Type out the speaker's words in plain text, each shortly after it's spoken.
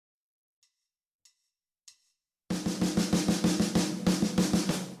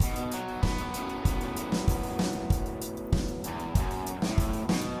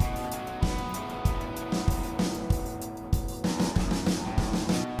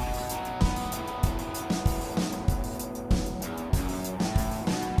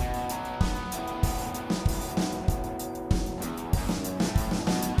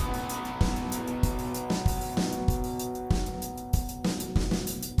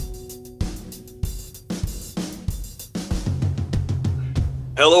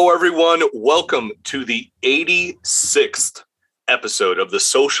Hello, everyone. Welcome to the 86th episode of the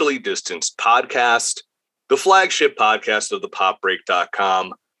Socially Distanced Podcast, the flagship podcast of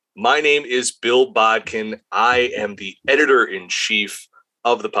thepopbreak.com. My name is Bill Bodkin. I am the editor-in-chief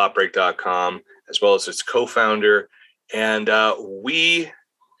of thepopbreak.com, as well as its co-founder. And we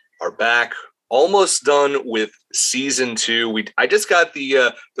are back, almost done with season 2. I just got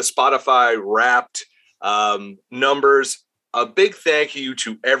the Spotify Wrapped numbers. A big thank you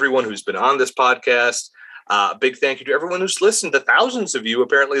to everyone who's been on this podcast. A big thank you to everyone who's listened, the thousands of you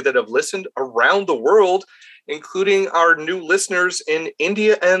apparently that have listened around the world, including our new listeners in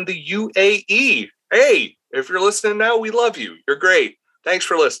India and the UAE. Hey, if you're listening now, we love you. You're great. Thanks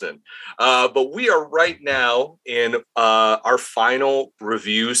for listening. But we are right now in our final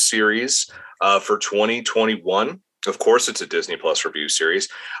review series for 2021. Of course, it's a Disney Plus review series.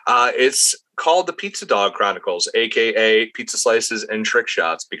 It's called the Pizza Dog Chronicles, a.k.a. Pizza Slices and Trick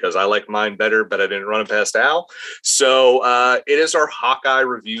Shots, because I like mine better, but I didn't run it past Al. So it is our Hawkeye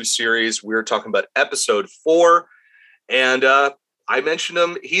review series. We're talking about episode 4. And I mentioned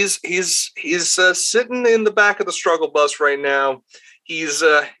him. He's sitting in the back of the struggle bus right now. He's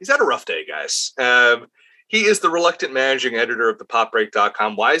had a rough day, guys. He is the reluctant managing editor of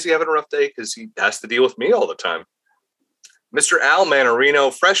thepopbreak.com. Why is he having a rough day? Because he has to deal with me all the time. Mr. Al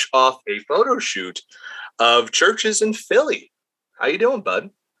Manarino, fresh off a photo shoot of churches in Philly. How you doing,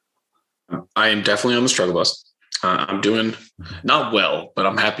 bud? I am definitely on the struggle bus. I'm doing not well, but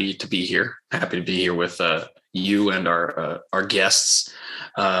I'm happy to be here. Happy to be here with you and our guests.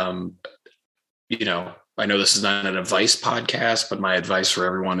 I know this is not an advice podcast, but my advice for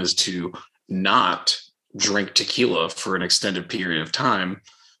everyone is to not drink tequila for an extended period of time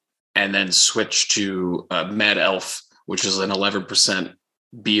and then switch to Mad Elf, which is an 11%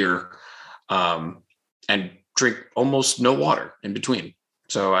 beer, and drink almost no water in between.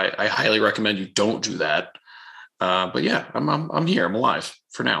 So I highly recommend you don't do that. But yeah, I'm here. I'm alive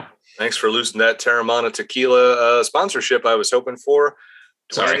for now. Thanks for losing that Terramana tequila sponsorship I was hoping for.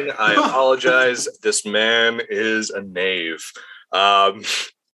 Sorry. Dwayne, I apologize. This man is a knave.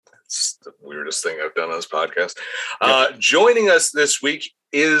 It's the weirdest thing I've done on this podcast. Joining us this week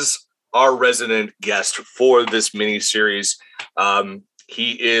is our resident guest for this mini-series.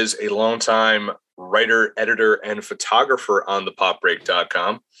 He is a longtime writer, editor, and photographer on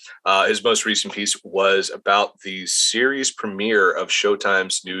thepopbreak.com. His most recent piece was about the series premiere of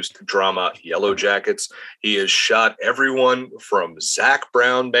Showtime's new drama, Yellow Jackets. He has shot everyone from Zac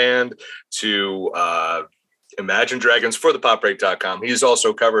Brown Band to Imagine Dragons for thepopbreak.com. He's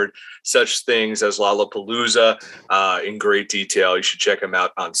also covered such things as Lollapalooza in great detail. You should check him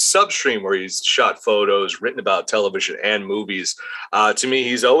out on Substream, where he's shot photos, written about television and movies. To me,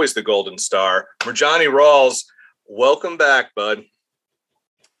 he's always the golden star. Mirjani Rawls, welcome back, bud.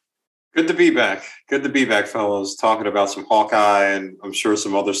 Good to be back. Good to be back, fellows. Talking about some Hawkeye and I'm sure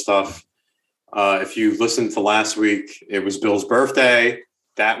some other stuff. If you listened to last week, it was Bill's birthday.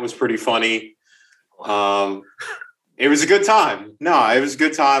 That was pretty funny. It was a good time. No, it was a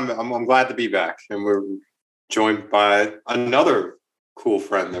good time. I'm glad to be back. And we're joined by another cool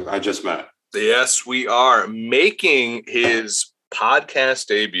friend that I just met. Yes, we are making his podcast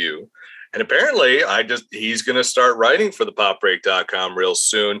debut. And apparently he's going to start writing for thepopbreak.com real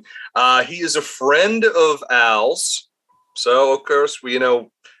soon. He is a friend of Al's. So, of course,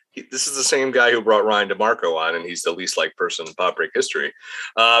 this is the same guy who brought Ryan DeMarco on, and he's the least liked person in Pop Break history.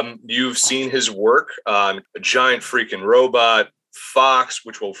 You've seen his work on A Giant Freaking Robot, Fox,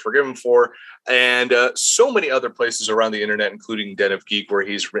 which we'll forgive him for, and so many other places around the internet, including Den of Geek, where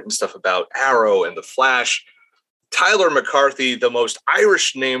he's written stuff about Arrow and The Flash. Tyler McCarthy, the most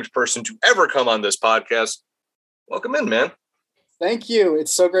Irish-named person to ever come on this podcast. Welcome in, man. Thank you.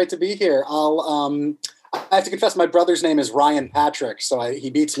 It's so great to be here. I have to confess, my brother's name is Ryan Patrick, so he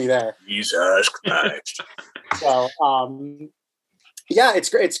beats me there. Jesus Christ. So, yeah,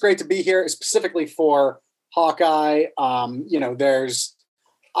 it's great to be here, specifically for Hawkeye. Obviously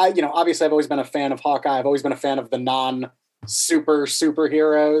I've always been a fan of Hawkeye. I've always been a fan of the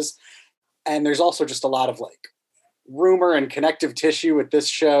superheroes, and there's also just a lot of rumor and connective tissue with this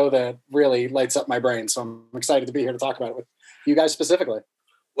show that really lights up my brain. So I'm excited to be here to talk about it with you guys specifically.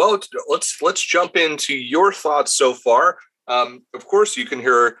 Well, let's jump into your thoughts so far. Of course, you can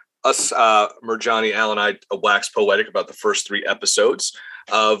hear us, Mirjani, Al, and I wax poetic about the first 3 episodes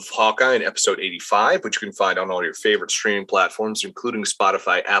of Hawkeye in episode 85, which you can find on all your favorite streaming platforms, including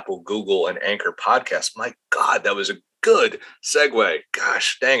Spotify, Apple, Google, and Anchor Podcasts. My God, that was a good segue.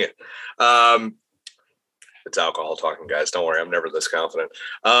 Gosh, dang it. It's alcohol talking, guys. Don't worry. I'm never this confident.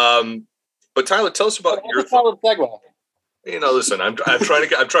 But Tyler, tell us about your solid segue. Listen, I'm trying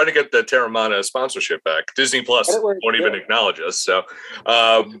to get the Terramana sponsorship back. Disney Plus won't even acknowledge us. So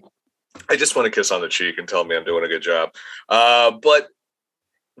I just want to kiss on the cheek and tell me I'm doing a good job. But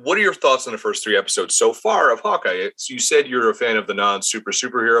what are your thoughts on the first 3 episodes so far of Hawkeye? You said you're a fan of the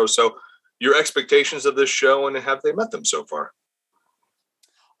superhero. So your expectations of this show, and have they met them so far?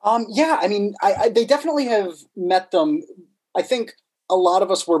 Yeah, I mean, they definitely have met them. I think a lot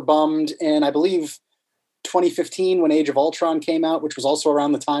of us were bummed in, I believe, 2015 when Age of Ultron came out, which was also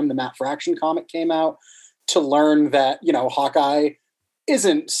around the time the Matt Fraction comic came out, to learn that, Hawkeye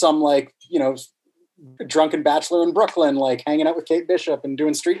isn't some drunken bachelor in Brooklyn, hanging out with Kate Bishop and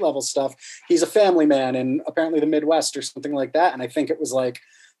doing street level stuff. He's a family man in apparently the Midwest or something like that. And I think it was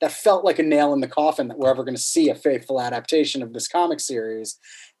that felt like a nail in the coffin that we're ever going to see a faithful adaptation of this comic series.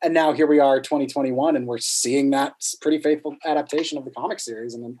 And now here we are, 2021, and we're seeing that pretty faithful adaptation of the comic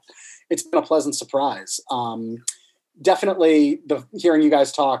series. And it's been a pleasant surprise. Definitely hearing you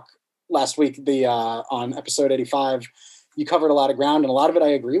guys talk last week, on episode 85, you covered a lot of ground, and a lot of it I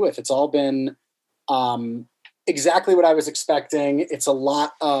agree with. It's all been exactly what I was expecting. It's a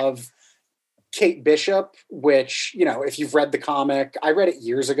lot of Kate Bishop, which, if you've read the comic, I read it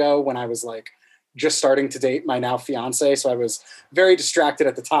years ago when I was just starting to date my now fiance. So I was very distracted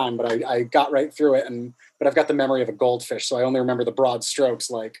at the time, but I got right through it. But I've got the memory of a goldfish. So I only remember the broad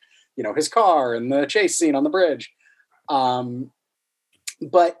strokes, his car and the chase scene on the bridge.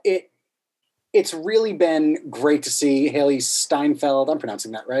 But it's really been great to see Haley Steinfeld. I'm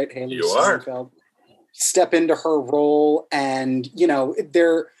pronouncing that right. Haley Steinfeld step into her role. And,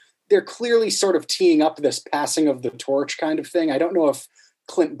 they're clearly sort of teeing up this passing of the torch kind of thing. I don't know if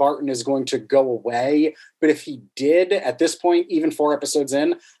Clint Barton is going to go away, but if he did at this point, even 4 episodes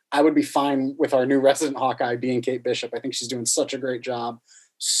in, I would be fine with our new resident Hawkeye being Kate Bishop. I think she's doing such a great job.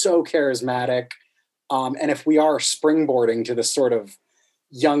 So charismatic. And if we are springboarding to this sort of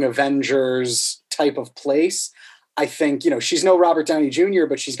Young Avengers type of place, I think, she's no Robert Downey Jr.,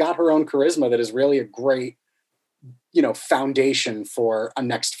 but she's got her own charisma that is really a great, foundation for a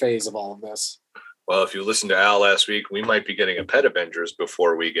next phase of all of this. Well, if you listened to Al last week, we might be getting a Pet Avengers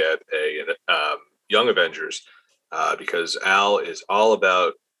before we get a Young Avengers, because Al is all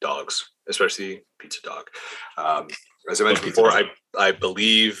about dogs, especially pizza dog. As I mentioned before, I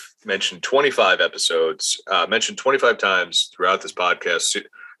believe mentioned 25 times throughout this podcast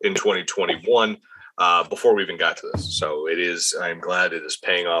in 2021 before we even got to this. So I'm glad it is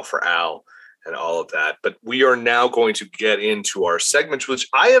paying off for Al and all of that. But we are now going to get into our segments, which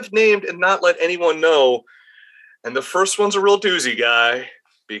I have named and not let anyone know. And the first one's a real doozy, guy,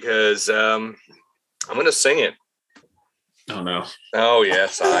 because I'm going to sing it. Oh, no. Oh,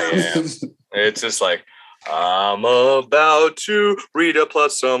 yes, I am. It's just I'm about to read a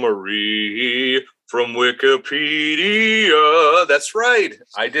plot summary from Wikipedia. That's right.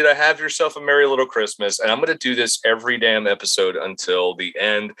 I did a Have Yourself a Merry Little Christmas, and I'm going to do this every damn episode until the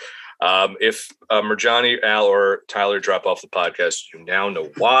end. If Mirjani, Al, or Tyler drop off the podcast, you now know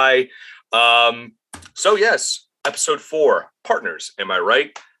why. So yes, episode 4, Partners. Am I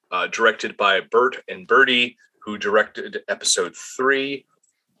right? Directed by Bert and Bertie, who directed episode 3.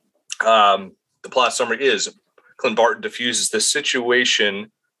 The plot summary is Clint Barton diffuses the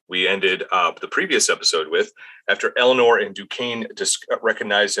situation we ended the previous episode with after Eleanor and Duquesne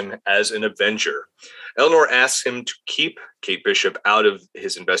recognize him as an Avenger. Eleanor asks him to keep Kate Bishop out of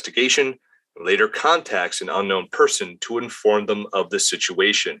his investigation and later contacts an unknown person to inform them of the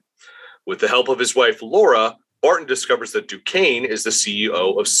situation. With the help of his wife, Laura, Barton discovers that Duquesne is the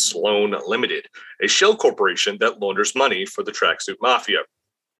CEO of Sloan Limited, a shell corporation that launders money for the Tracksuit Mafia,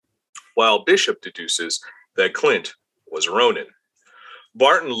 while Bishop deduces that Clint was Ronin.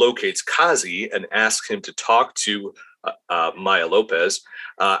 Barton locates Kazi and asks him to talk to Maya Lopez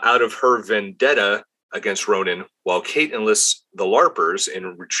out of her vendetta against Ronin, while Kate enlists the LARPers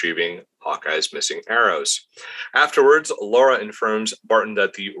in retrieving Hawkeye's missing arrows. Afterwards, Laura informs Barton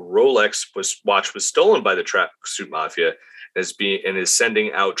that the Rolex watch was stolen by the Tracksuit Mafia and is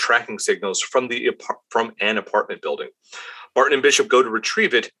sending out tracking signals from an apartment building. Barton and Bishop go to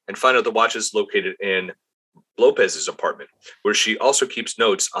retrieve it and find out the watch is located in Lopez's apartment, where she also keeps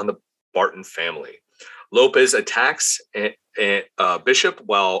notes on the Barton family. Lopez attacks Bishop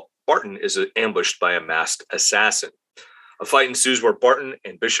while Barton is ambushed by a masked assassin. A fight ensues where Barton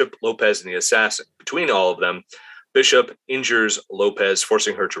and Bishop, Lopez, and the assassin. Between all of them, Bishop injures Lopez,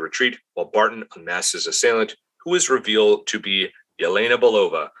 forcing her to retreat, while Barton unmasks his assailant, who is revealed to be Yelena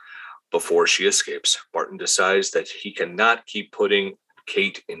Belova. Before she escapes, Barton decides that he cannot keep putting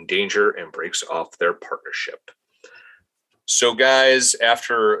Kate in danger and breaks off their partnership. So, guys,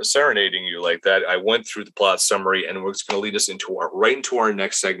 after serenading you like that, I went through the plot summary, and it's going to lead us right into our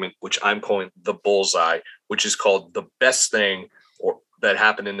next segment, which I'm calling the bullseye, which is called the best thing that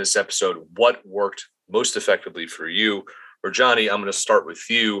happened in this episode. What worked most effectively for you? Or Johnny, I'm going to start with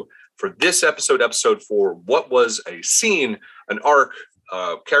you for this episode 4. What was a scene, an arc,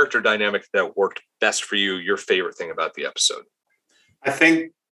 character dynamic that worked best for you? Your favorite thing about the episode? I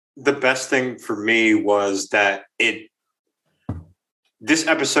think the best thing for me was that this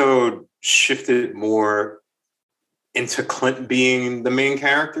episode shifted more into Clint being the main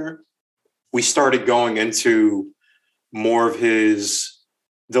character. We started going into more of his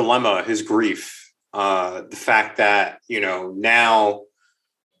dilemma, his grief, the fact that, now,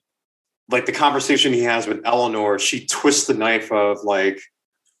 like the conversation he has with Eleanor, she twists the knife of like,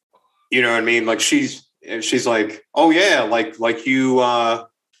 you know what I mean? Like she's like, oh yeah, like you,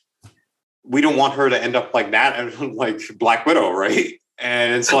 we don't want her to end up like that, and like Black Widow, right?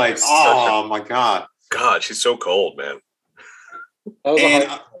 And it's like, oh my God. God, she's so cold, man.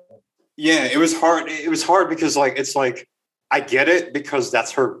 Yeah, it was hard. It was hard because like, it's like, I get it because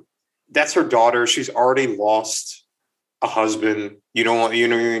that's her daughter. She's already lost a husband. You don't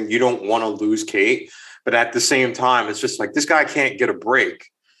want to lose Kate. But at the same time, it's just like, this guy can't get a break.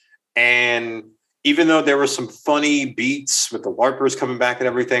 And even though there were some funny beats with the LARPers coming back and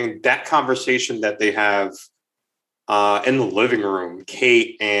everything, that conversation that they have in the living room,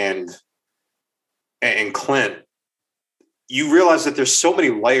 Kate and Clint, you realize that there's so many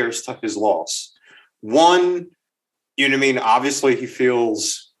layers to his loss. One, you know what I mean? Obviously, he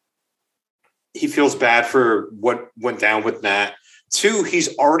feels bad for what went down with Nat. Two,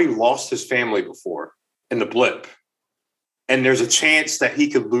 he's already lost his family before in the blip. And there's a chance that he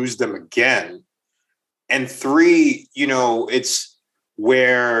could lose them again. And three, it's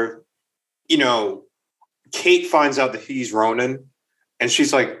where, Kate finds out that he's Ronin, and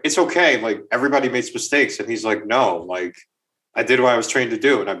she's like, it's okay. Like, everybody makes mistakes. And he's like, no, like, I did what I was trained to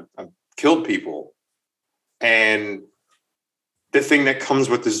do, and I've killed people. And the thing that comes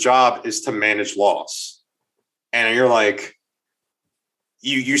with this job is to manage loss. And you're like,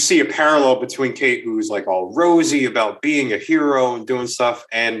 you see a parallel between Kate, who's like all rosy about being a hero and doing stuff,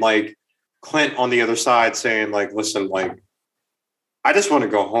 and like Clint on the other side saying like, listen, like, I just want to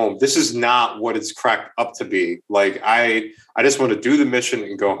go home. This is not what it's cracked up to be. Like, I just want to do the mission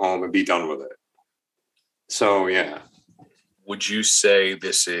and go home and be done with it. So, yeah. Would you say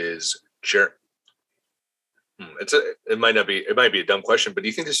this is it might be a dumb question, but do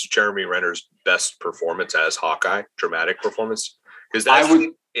you think this is Jeremy Renner's best performance as Hawkeye, dramatic performance? Because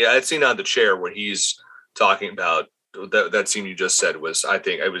that scene on the chair when he's talking about that scene you just said was, I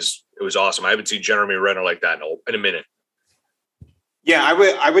think it was awesome. I haven't seen Jeremy Renner like that in a minute. Yeah,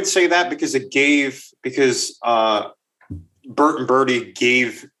 I would say that because Bert and Bertie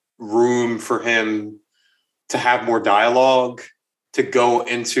gave room for him to have more dialogue, to go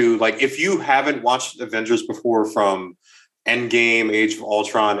into, like, if you haven't watched Avengers before, from Endgame, Age of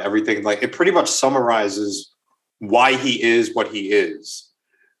Ultron, everything, like, it pretty much summarizes why he is what he is.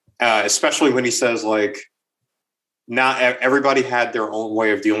 Especially when he says, like, not everybody had their own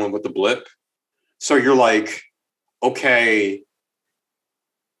way of dealing with the blip. So you're like, okay,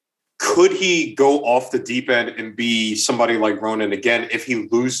 could he go off the deep end and be somebody like Ronin again if he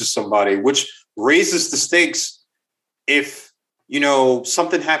loses somebody, which raises the stakes if,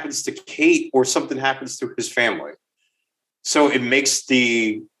 something happens to Kate or something happens to his family. So it makes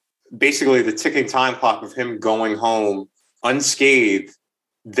basically the ticking time clock of him going home unscathed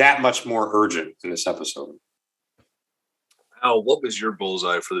that much more urgent in this episode. Al, what was your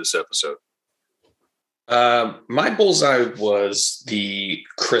bullseye for this episode? My bullseye was the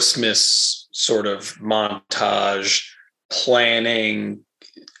Christmas sort of montage, planning,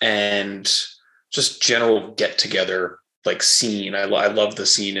 and just general get together like scene. I love the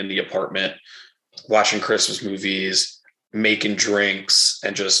scene in the apartment, watching Christmas movies, making drinks,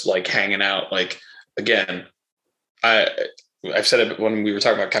 and just like hanging out. Like, again, I've said it when we were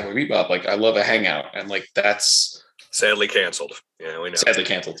talking about Cowboy Bebop, like, I love a hangout, and like that's sadly canceled. Yeah, we know. Sadly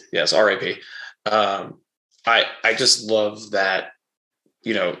canceled. Yes, RIP. I just love that,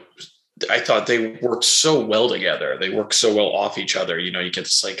 I thought they worked so well together. They work so well off each other. You get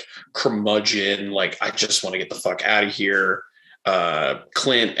this like curmudgeon, like, I just want to get the fuck out of here.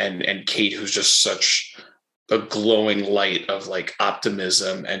 Clint and Kate, who's just such a glowing light of like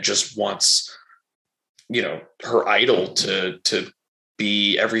optimism and just wants, her idol to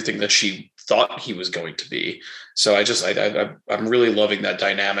be everything that she thought he was going to be. So I'm really loving that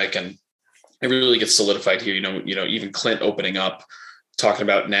dynamic, and it really gets solidified here. Even Clint opening up, talking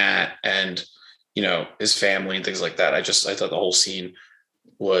about Nat, and his family and things like that. I thought the whole scene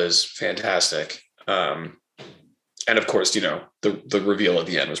was fantastic. And of course, the reveal at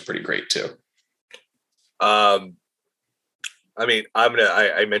the end was pretty great too. I mean,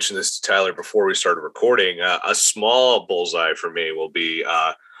 I mentioned this to Tyler before we started recording. A small bullseye for me will be,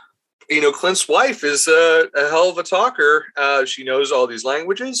 Clint's wife is a hell of a talker. She knows all these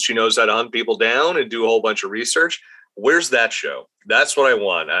languages. She knows how to hunt people down and do a whole bunch of research. Where's that show? That's what I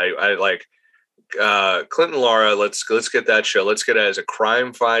want. I like Clint and Laura. Let's get that show. Let's get it as a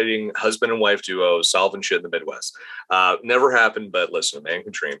crime-fighting husband and wife duo solving shit in the Midwest. Never happened, but listen, a man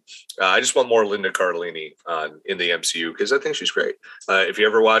can dream. I just want more Linda Cardellini in the MCU because I think she's great. If you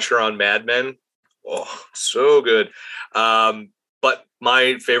ever watch her on Mad Men, oh, so good. But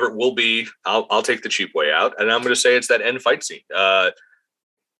my favorite will be, I'll take the cheap way out, and I'm going to say it's that end fight scene.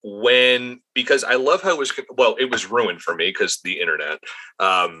 Because I love how it was ruined for me because the internet.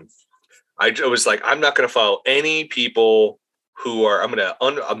 I was like, I'm not going to follow any people who are. I'm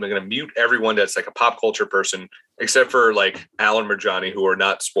going to mute everyone that's like a pop culture person, except for like Alan Merjani, who are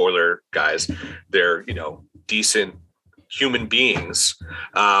not spoiler guys. They're decent human beings.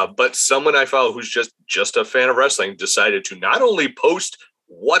 But someone I follow who's just a fan of wrestling decided to not only post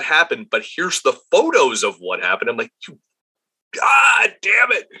what happened, but here's the photos of what happened. I'm like, God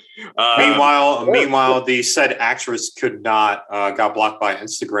damn it. Meanwhile, the said actress could not got blocked by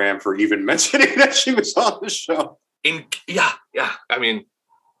Instagram for even mentioning that she was on the show. Yeah. I mean,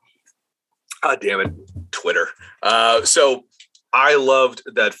 God damn it, Twitter. So I loved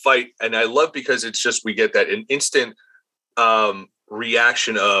that fight, and I love because it's just we get that an instant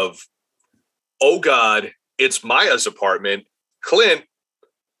reaction of, oh God, it's Maya's apartment. Clint,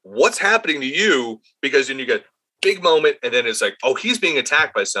 what's happening to you? Because then you get big moment, and then it's like, oh, he's being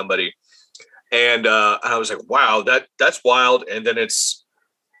attacked by somebody, and I was like, wow, that's wild. And then it's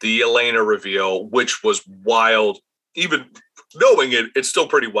the Elena reveal, which was wild. Even knowing it's still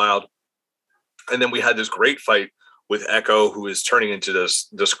pretty wild. And then we had this great fight with Echo, who is turning into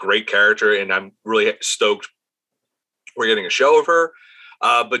this great character, and I'm really stoked we're getting a show of her.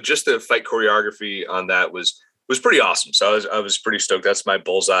 But just the fight choreography on that was pretty awesome. So I was pretty stoked. That's my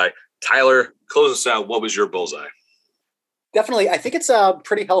bullseye. Tyler, close us out. What was your bullseye? Definitely. I think it's a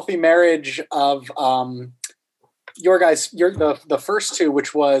pretty healthy marriage of the first two,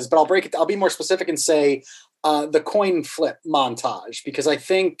 which was, but I'll break it. I'll be more specific and say the coin flip montage, because I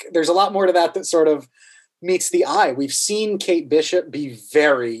think there's a lot more to that sort of meets the eye. We've seen Kate Bishop be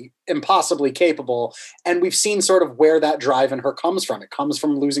very impossibly capable, and we've seen sort of where that drive in her comes from. It comes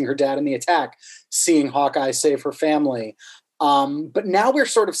from losing her dad in the attack, seeing Hawkeye save her family. But now we're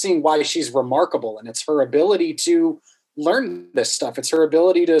sort of seeing why she's remarkable, and it's her ability to learn this stuff. It's her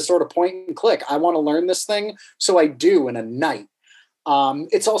ability to sort of point and click. I want to learn this thing, so I do in a night.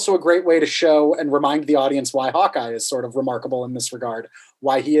 It's also a great way to show and remind the audience why Hawkeye is sort of remarkable in this regard,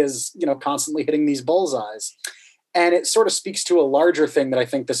 why he is, constantly hitting these bullseyes. And it sort of speaks to a larger thing that I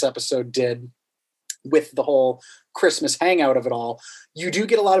think this episode did with the whole Christmas hangout of it all. You do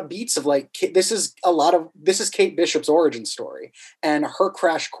get a lot of beats of like, this is Kate Bishop's origin story, and her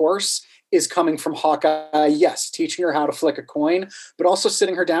crash course is coming from Hawkeye. Yes, teaching her how to flick a coin, but also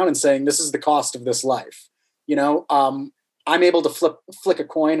sitting her down and saying, this is the cost of this life. I'm able to flick a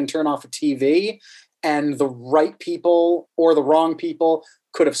coin and turn off a TV, and the right people or the wrong people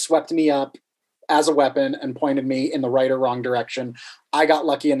could have swept me up as a weapon and pointed me in the right or wrong direction. I got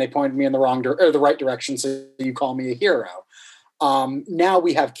lucky and they pointed me in the the right direction, so you call me a hero. Now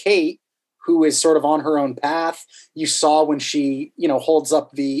we have Kate, who is sort of on her own path. You saw when she, holds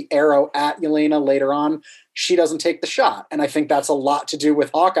up the arrow at Yelena later on, she doesn't take the shot. And I think that's a lot to do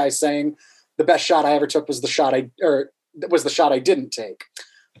with Hawkeye saying the best shot I ever took was the shot I didn't take.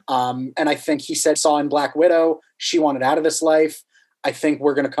 And I think he saw in Black Widow, she wanted out of this life. I think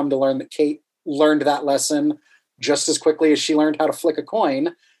we're going to come to learn that Kate learned that lesson just as quickly as she learned how to flick a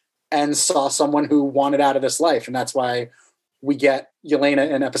coin and saw someone who wanted out of this life. And that's why we get Yelena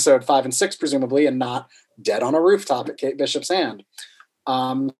in episode 5 and 6, presumably, and not dead on a rooftop at Kate Bishop's hand.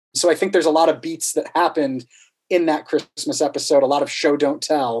 So I think there's a lot of beats that happened in that Christmas episode, a lot of show don't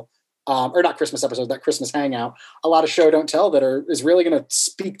tell, or not Christmas episode, that Christmas hangout, a lot of show don't tell that is really going to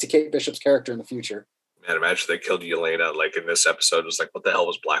speak to Kate Bishop's character in the future. Man, imagine they killed Yelena like in this episode. It was like, what the hell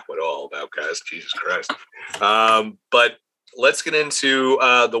was Black Widow all about, guys? Jesus Christ. But let's get into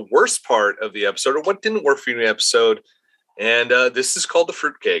the worst part of the episode, or what didn't work for you in the episode. And this is called the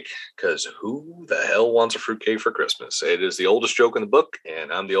fruitcake, because who the hell wants a fruitcake for Christmas? It is the oldest joke in the book,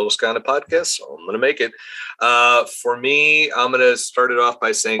 and I'm the oldest guy on the podcast, so I'm going to make it. For me, I'm going to start it off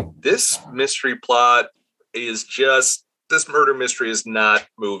by saying this mystery plot is just this murder mystery is not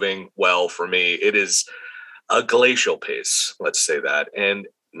moving well for me. It is a glacial pace, let's say that. And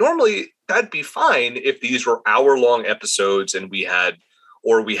normally that'd be fine if these were hour-long episodes and we had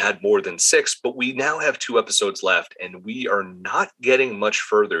more than 6, but we now have 2 episodes left and we are not getting much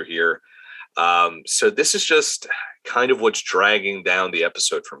further here. So this is just kind of what's dragging down the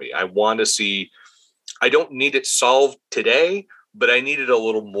episode for me. I want to see, I don't need it solved today, but I needed a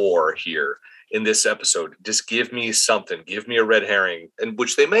little more here in this episode. Just give me something, give me a red herring, and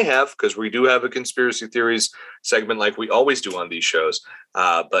which they may have, because we do have a conspiracy theories segment like we always do on these shows.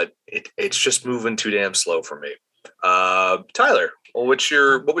 But it's just moving too damn slow for me. Tyler, what was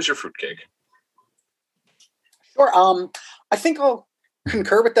your fruitcake? Sure. I think I'll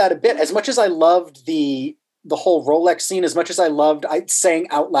concur with that a bit. As much as I loved the whole Rolex scene, as much as I loved saying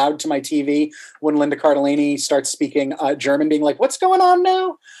out loud to my TV when Linda Cardellini starts speaking German, being like, "What's going on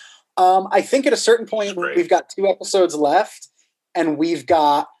now?" I think at a certain point we've got 2 episodes left, and we've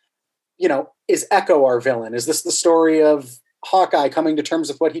got, is Echo our villain? Is this the story of Hawkeye coming to terms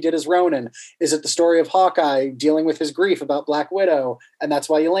with what he did as Ronin? Is it the story of Hawkeye dealing with his grief about Black Widow, and that's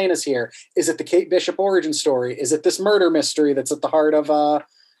why Yelena's here? Is it the Kate Bishop origin story? Is it this murder mystery that's at the heart of, I'm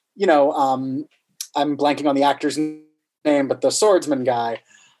blanking on the actor's name, but the swordsman guy?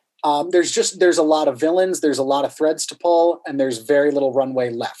 There's a lot of villains, there's a lot of threads to pull, and there's very little runway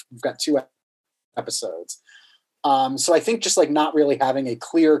left. We've got 2 episodes. So I think just like not really having a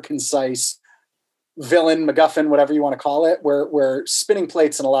clear, concise villain, MacGuffin, whatever you want to call it, we're spinning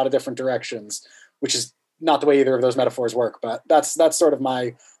plates in a lot of different directions, which is not the way either of those metaphors work. But that's sort of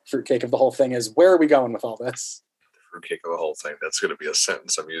my fruitcake of the whole thing, is where are we going with all this? Fruitcake of the whole thing. That's going to be a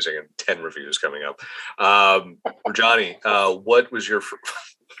sentence I'm using in 10 reviews coming up. Johnny, what was your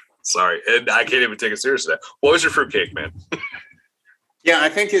sorry, and I can't even take it seriously. What was your fruitcake, man? Yeah, I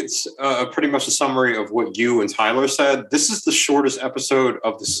think it's pretty much a summary of what you and Tyler said. This is the shortest episode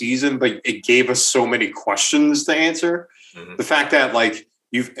of the season, but it gave us so many questions to answer. Mm-hmm. The fact that like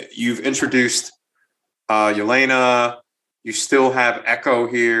you've introduced Yelena, you still have Echo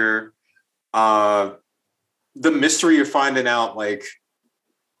here. The mystery of finding out like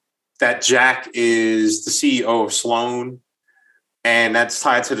that Jack is the CEO of Sloan, and that's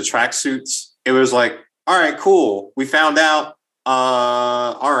tied to the tracksuits. It was like, all right, cool. We found out.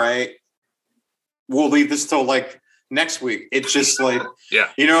 All right, we'll leave this till like next week. It's just like,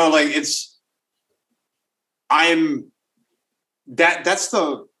 yeah, like that's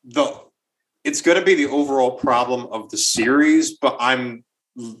the it's going to be the overall problem of the series, but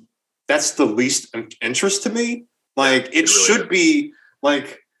that's the least interest to me. Like it should be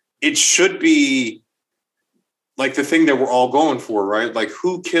like the thing that we're all going for, right? Like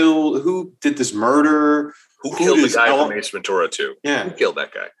who did this murder? Who killed the guy from Ace Ventura 2? Yeah. Who killed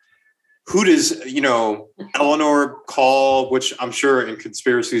that guy? Who does, Eleanor call, which I'm sure in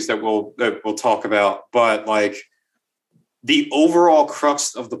conspiracies that we'll talk about, but like the overall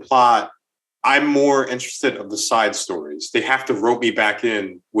crux of the plot, I'm more interested of the side stories. They have to rope me back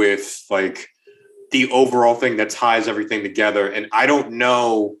in with like the overall thing that ties everything together. And I don't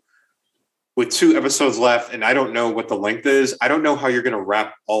know, with 2 episodes left, and I don't know what the length is, I don't know how you're going to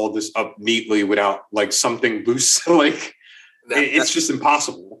wrap all of this up neatly without like something loose. Like it's just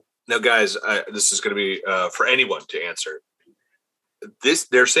impossible. Now, guys, this is going to be for anyone to answer.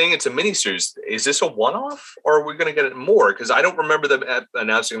 They're saying it's a miniseries. Is this a one-off, or are we going to get it more? Because I don't remember them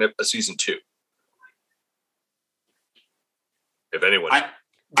announcing a season 2. If anyone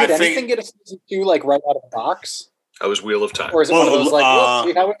did anything get a season 2 like right out of the box? That was Wheel of Time, or is it one of those like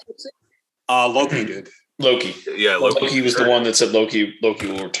see how it's Loki did. Loki. Yeah, Loki was the one that said Loki will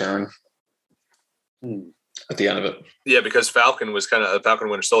return at the end of it. Yeah, because Falcon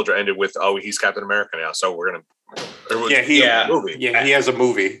Winter Soldier ended with, he's Captain America now, so we're gonna. He has a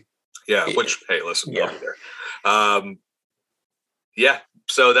movie. Yeah, which hey, listen, there. Yeah,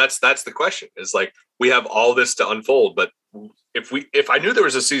 so that's the question. Is like we have all this to unfold, but if I knew there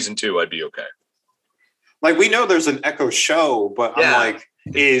was a season 2, I'd be okay. Like we know there's an Echo show, but I'm like,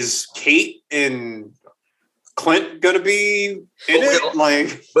 is Kate and Clint going to be in it?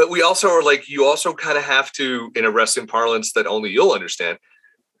 Like, but we also are like, you also kind of have to, in a wrestling parlance that only you'll understand,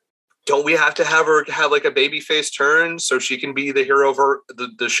 don't we have to have her have like a babyface turn so she can be the hero of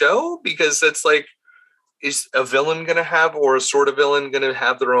the show? Because it's like, is a villain going to have, or a sort of villain going to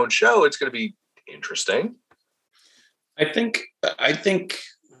have their own show? It's going to be interesting. I think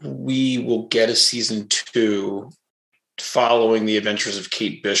we will get a season 2 following the adventures of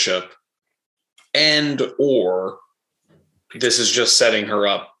Kate Bishop, or this is just setting her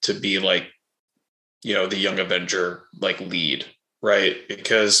up to be like, the Young Avenger like lead, right?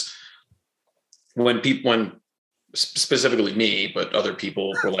 Because when specifically me, but other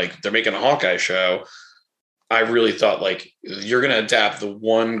people were like, they're making a Hawkeye show. I really thought like you're going to adapt the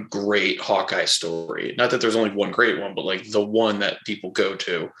one great Hawkeye story. Not that there's only one great one, but like the one that people go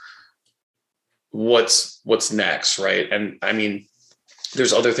to. What's next, right? And I mean,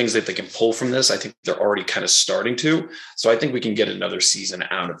 there's other things that they can pull from this. I think they're already kind of starting to. So I think we can get another season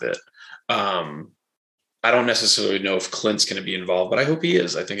out of it. I don't necessarily know if Clint's going to be involved, but I hope he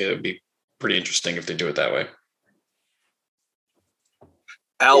is. I think it would be pretty interesting if they do it that way.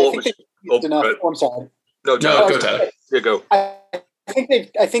 Al, I'm sorry. No, go, Tyler. Yeah, go. I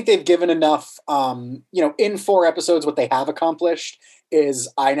think they've given enough. In 4 episodes, what they have accomplished is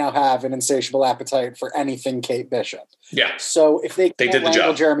I now have an insatiable appetite for anything Kate Bishop. Yeah. So if they can't did the wrangle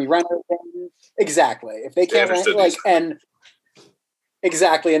job. Jeremy Renner, exactly. If they can't wrangle,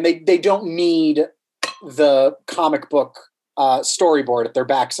 exactly, and they don't need the comic book storyboard at their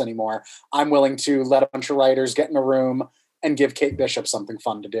backs anymore. I'm willing to let a bunch of writers get in a room and give Kate Bishop something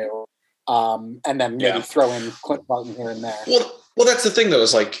fun to do. And then maybe throw in Clint Barton here and there. Well, that's the thing though,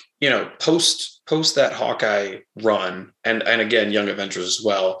 is like, post that Hawkeye run and again, Young Avengers as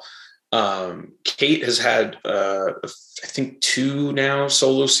well. Kate has had, I think 2 now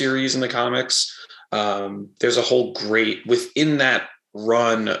solo series in the comics. There's a whole great within that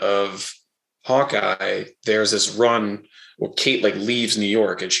run of Hawkeye. There's this run where Kate like leaves New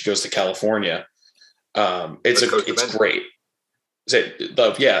York and she goes to California. It's great.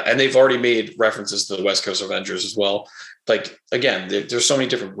 And they've already made references to the West Coast Avengers as well. Like again, there's so many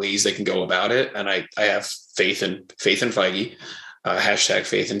different ways they can go about it, and I have faith in Feige. Hashtag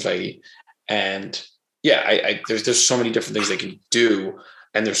faith in Feige, and there's so many different things they can do,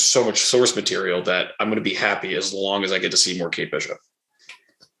 and there's so much source material that I'm going to be happy as long as I get to see more Kate Bishop.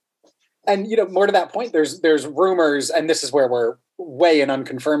 And more to that point, there's rumors, and this is where we're way in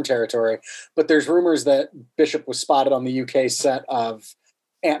unconfirmed territory, but there's rumors that Bishop was spotted on the UK set of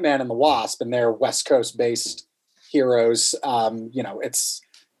Ant-Man and the Wasp, and they're West Coast based heroes.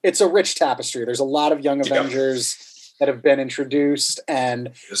 It's a rich tapestry. There's a lot of Young Avengers that have been introduced,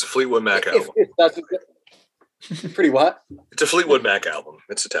 and it's a Fleetwood Mac album. Pretty what? It's a Fleetwood Mac album.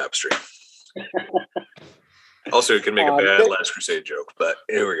 It's a tapestry. Also, you can make a bad Last Crusade joke, but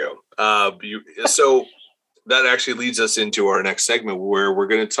here we go. So that actually leads us into our next segment where we're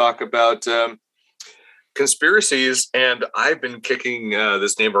going to talk about conspiracies. And I've been kicking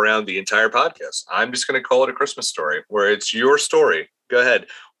this name around the entire podcast. I'm just going to call it a Christmas story, where it's your story. Go ahead.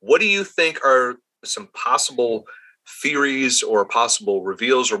 What do you think are some possible theories or possible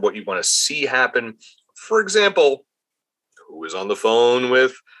reveals or what you want to see happen? For example, who is on the phone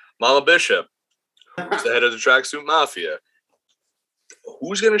with Mama Bishop? Who's the head of the Tracksuit Mafia?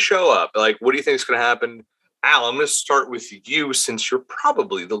 Who's going to show up? Like, what do you think is going to happen? Al, I'm going to start with you since you're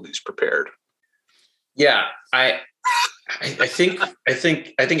probably the least prepared. Yeah, I think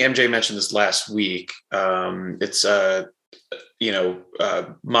MJ mentioned this last week. It's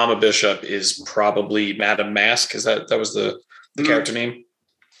Mama Bishop is probably Madame Mask. Is that was the character name?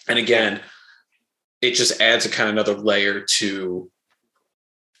 And again, it just adds a kind of another layer to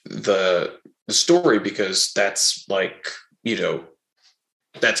the story, because that's like,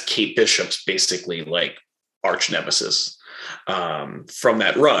 that's Kate Bishop's basically like arch nemesis from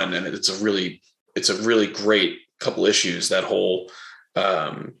that run. And it's a really great couple issues, that whole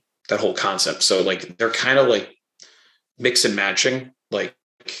concept. So like, they're kind of like mix and matching, like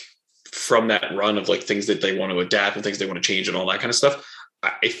from that run of like things that they want to adapt and things they want to change and all that kind of stuff.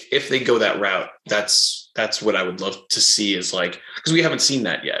 If they go that route, that's what I would love to see, is like, because we haven't seen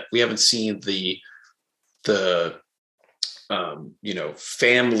that yet. We haven't seen the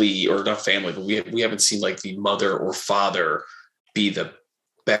family, or not family, but we haven't seen like the mother or father be the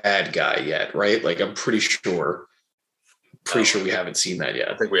bad guy yet, right? Like I'm pretty sure we haven't seen that yet.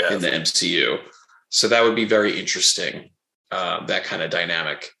 I think we have in the MCU. So that would be very interesting. That kind of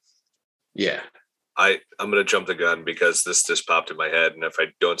dynamic. Yeah. I'm going to jump the gun because this just popped in my head, and if I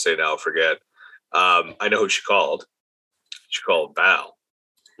don't say it now, I'll forget. I know who she called. She called Val.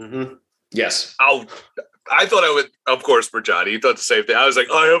 Mm-hmm. Yes. I thought I would, of course, for Johnny. You thought the same thing. I was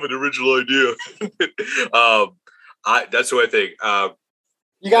like, I have an original idea. That's what I think.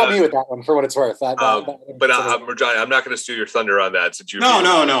 You got me with that one for what it's worth. But Johnny, I'm not going to steal your thunder on that. Since you No.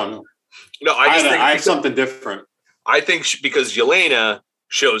 I have something different. I think because Yelena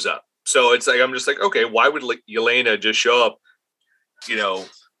shows up. So it's like, I'm just like, okay, why would Yelena just show up,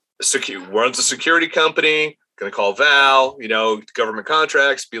 runs a security company, going to call Val, government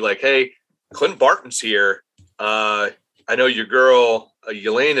contracts, be like, hey, Clint Barton's here. I know your girl,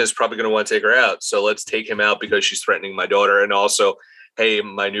 Yelena, is probably going to want to take her out. So let's take him out because she's threatening my daughter. And also, hey,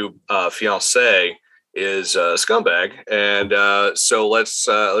 my new fiance, is a scumbag, and so let's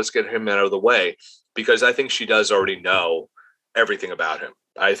get him out of the way, because I think she does already know everything about him.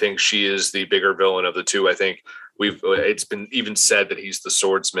 I think she is the bigger villain of the two. I think it's been even said that he's the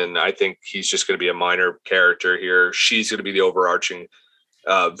swordsman. I think he's just going to be a minor character here. She's going to be the overarching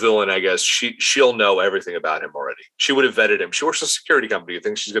villain, I guess. She'll know everything about him already. She would have vetted him. She works for a security company. You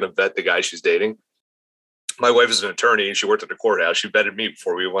think she's going to vet the guy she's dating? My wife is an attorney and she worked at the courthouse. She vetted me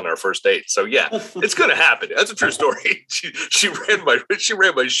before we went on our first date. So yeah, it's going to happen. That's a true story. She ran my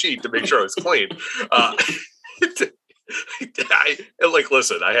sheet to make sure I was clean.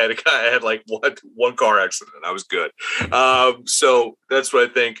 Listen, I had like one car accident. I was good. So that's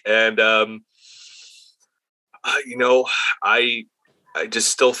what I think. And I just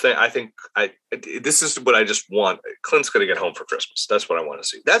still think this is what I just want. Clint's going to get home for Christmas. That's what I want to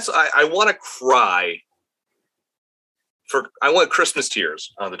see. I want to cry. I want Christmas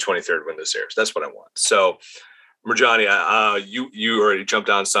tears on the 23rd when this airs. That's what I want. So, Mirjani, you already jumped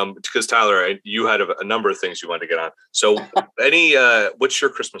on some, because Tyler, you had a number of things you wanted to get on. So, what's your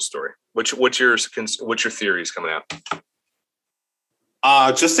Christmas story? What's your theories coming out?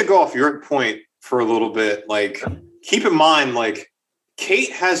 Just to go off your point for a little bit, like, keep in mind, like,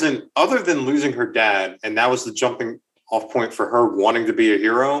 Kate hasn't, other than losing her dad, and that was the jumping off point for her wanting to be a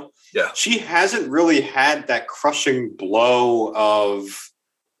hero. Yeah, she hasn't really had that crushing blow of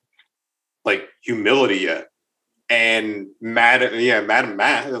like humility yet. And Madam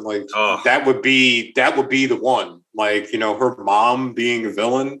Matt, like that would be the one. Like, her mom being a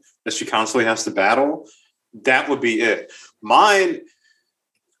villain that she constantly has to battle. That would be it. Mine,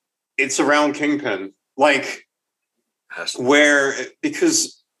 it's around Kingpin. Like,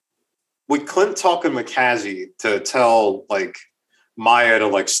 because with Clint talking to Cassie to tell like Maya to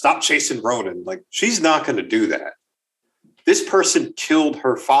like stop chasing Ronan, like, she's not going to do that. This person killed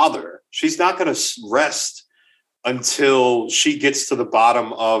her father. She's not going to rest until she gets to the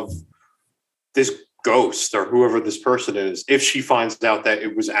bottom of this ghost or whoever this person is, if she finds out that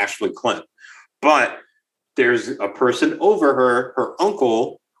it was actually Clint. But there's a person over her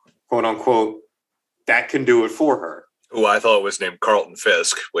uncle, quote unquote, that can do it for her. Who I thought was named Carlton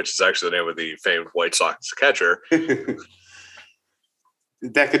Fisk, which is actually the name of the famed White Sox catcher.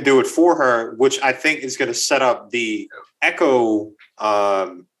 That could do it for her, which I think is going to set up the Echo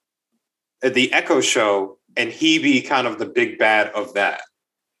show, and he be kind of the big bad of that.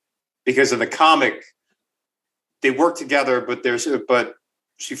 Because in the comic, they work together, but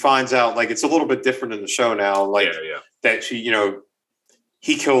she finds out like it's a little bit different in the show now. Like that she,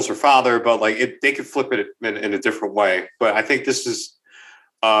 he kills her father, but like they could flip it in a different way. But I think this is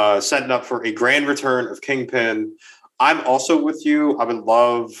setting up for a grand return of Kingpin. I'm also with you. I would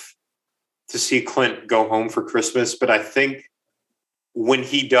love to see Clint go home for Christmas, but I think when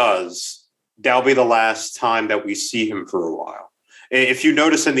he does, that'll be the last time that we see him for a while. And if you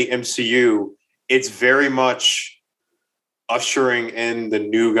notice in the MCU, it's very much ushering in the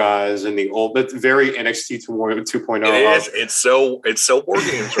new guys and the old, but very NXT 2.0. It is. It's so war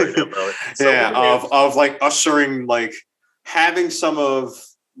games right now, bro. Of like ushering, like having some of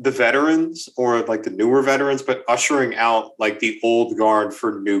the veterans or like the newer veterans, but ushering out like the old guard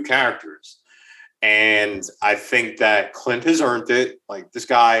for new characters. And I think that Clint has earned it. Like, this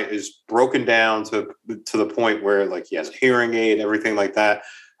guy is broken down to the point where like he has a hearing aid, everything like that.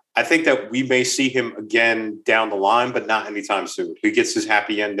 I think that we may see him again down the line, but not anytime soon. He gets his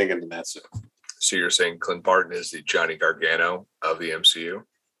happy ending and then that's it. So you're saying Clint Barton is the Johnny Gargano of the MCU?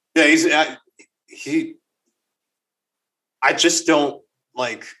 Yeah, I just don't,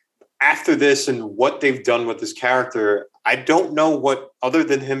 like, after this and what they've done with this character, I don't know what, other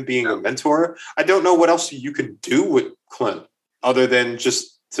than him being a mentor, I don't know what else you could do with Clint other than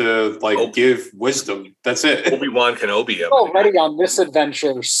just to give wisdom. That's it. Obi-Wan Kenobi. Already on this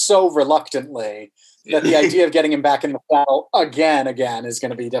adventure so reluctantly that the idea of getting him back in the battle again is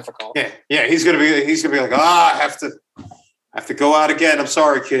going to be difficult. Yeah. He's going to be like, I have to go out again. I'm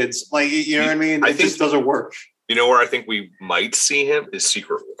sorry, kids. Like, you know what I mean? It just doesn't work. You know where I think we might see him is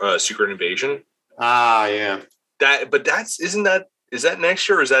Secret Invasion. Yeah. Is that next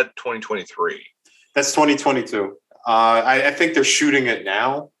year or is that 2023? That's 2022. I think they're shooting it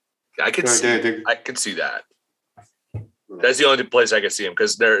now. I could see that. That's the only place I could see him,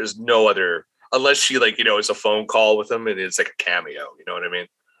 because there is no other, unless she it's a phone call with him and it's like a cameo. You know what I mean?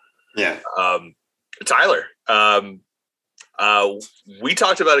 Yeah. Tyler, we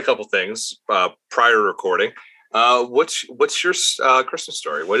talked about a couple things prior to recording. What's your Christmas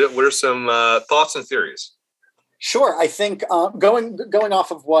story? What are some thoughts and theories? Sure. I think going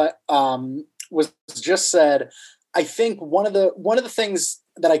off of what was just said, I think one of the things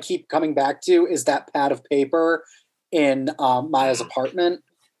that I keep coming back to is that pad of paper in Maya's apartment.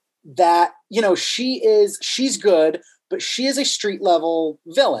 That, you know, she's good, but she is a street level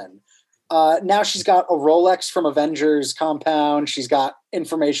villain. Now she's got a Rolex from Avengers compound. She's got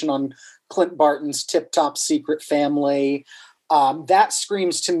information on Clint Barton's tip-top secret family. That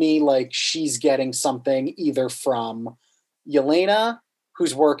screams to me like she's getting something either from Yelena,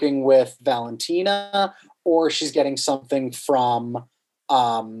 who's working with Valentina, or she's getting something from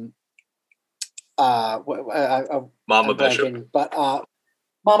Mama Bishop. But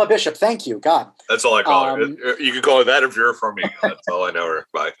Mama Bishop, thank you. God. That's all I call her. You can call her that if you're from me. That's all I know her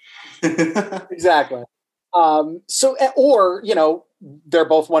by. Exactly. So, or, you know, they're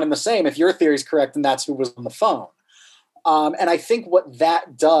both one and the same. If your theory is correct, then that's who was on the phone. And I think what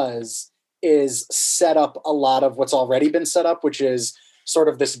that does is set up a lot of what's already been set up, which is sort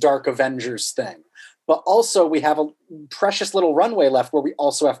of this Dark Avengers thing. But also we have a precious little runway left where we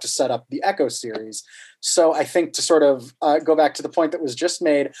also have to set up the Echo series. So I think to sort of go back to the point that was just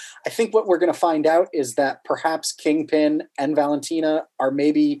made, I think what we're going to find out is that perhaps Kingpin and Valentina are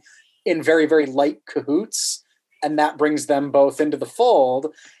maybe in very, very light cahoots, and that brings them both into the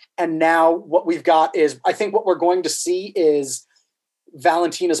fold. And now what we've got is, I think what we're going to see is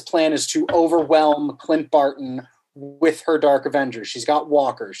Valentina's plan is to overwhelm Clint Barton with her Dark Avengers. She's got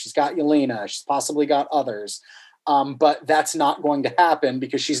Walker, she's got Yelena, she's possibly got others. But that's not going to happen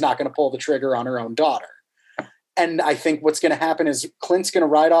because she's not going to pull the trigger on her own daughter. And I think what's going to happen is Clint's going to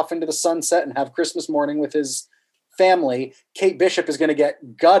ride off into the sunset and have Christmas morning with his family. Kate Bishop is going to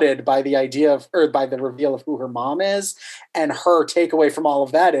get gutted by the idea of, or by the reveal of who her mom is. And her takeaway from all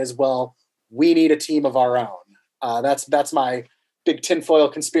of that is, well, we need a team of our own. That's my big tinfoil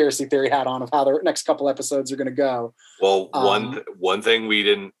conspiracy theory hat on of how the next couple episodes are going to go. Well, one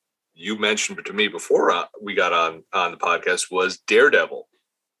thing you mentioned to me before we got on the podcast was Daredevil.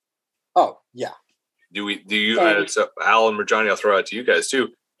 Oh yeah. Do you? So Al and Marjani, I'll throw out to you guys too.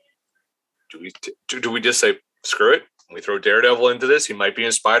 Do we just say screw it? We throw Daredevil into this. He might be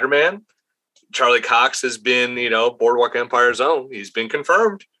in Spider-Man. Charlie Cox has been, Boardwalk Empire's own. He's been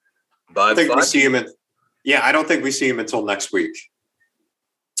confirmed. But I think we see him I don't think we see him until next week.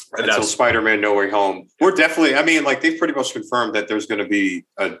 Until Spider-Man No Way Home. We're definitely, they've pretty much confirmed that there's going to be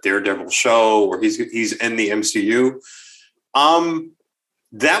a Daredevil show where he's in the MCU.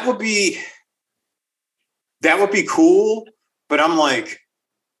 That would be cool, but I'm like,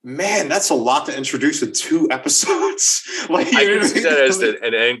 man, that's a lot to introduce in 2 episodes. I can see that as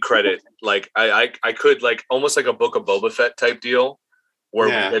an end credit. Like I could almost like a Book of Boba Fett type deal where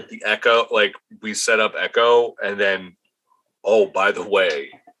we get the Echo, we set up Echo and then, oh, by the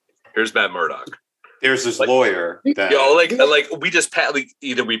way, here's Matt Murdock. There's this lawyer. We just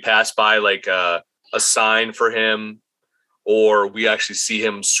either we pass by a sign for him, or we actually see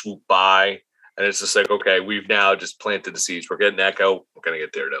him swoop by, and it's just okay, we've now just planted the seeds. We're getting Echo. We're gonna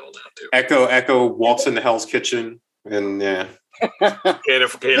get Daredevil now too. Echo walks into Hell's Kitchen, and can't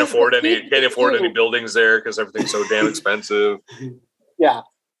afford any buildings there because everything's so damn expensive. Yeah.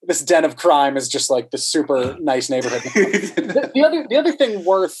 This den of crime is just the super nice neighborhood. The other thing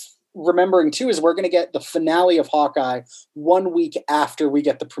worth remembering too is we're going to get the finale of Hawkeye 1 week after we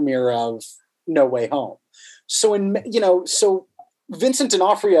get the premiere of No Way Home. So so Vincent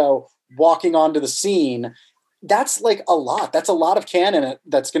D'Onofrio walking onto the scene, that's a lot. That's a lot of canon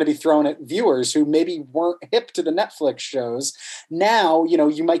that's going to be thrown at viewers who maybe weren't hip to the Netflix shows. Now,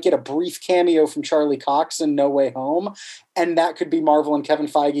 you might get a brief cameo from Charlie Cox in No Way Home, and that could be Marvel and Kevin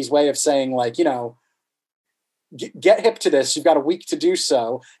Feige's way of saying, get hip to this. You've got a week to do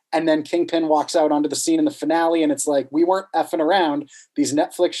so. And then Kingpin walks out onto the scene in the finale, and it's we weren't effing around. These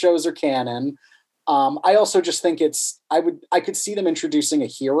Netflix shows are canon. I also just think I could see them introducing a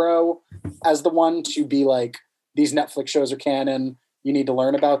hero as the one to be these Netflix shows are canon. You need to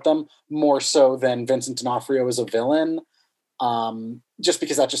learn about them more so than Vincent D'Onofrio as a villain. Just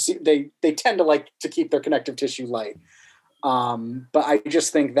because they tend to keep their connective tissue light. But I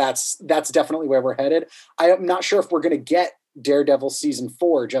just think that's definitely where we're headed. I am not sure if we're going to get Daredevil season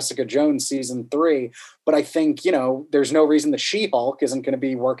 4, Jessica Jones season 3, but I think, there's no reason the She-Hulk isn't going to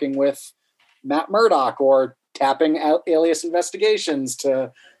be working with Matt Murdock or tapping Alias Investigations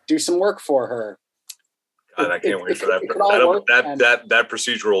to do some work for her. God, I can't wait for that. That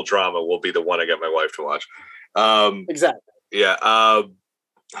procedural drama will be the one I get my wife to watch. Exactly. Yeah. Oh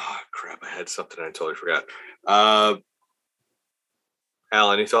crap! I had something I totally forgot. Al,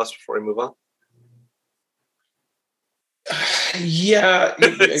 any thoughts before we move on? Yeah,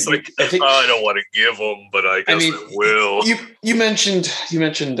 it's I think I don't want to give them, but I guess I will. You mentioned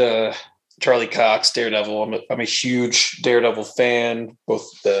Charlie Cox, Daredevil. I'm a huge Daredevil fan, both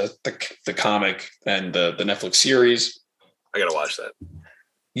the comic and the Netflix series. I gotta watch that.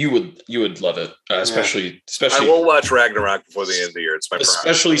 You would love it, especially. I will watch Ragnarok before the end of the year. It's my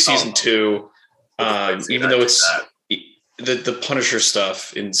especially season 2. Even though it's the Punisher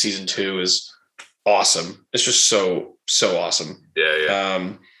stuff in season 2 is awesome. It's just so awesome.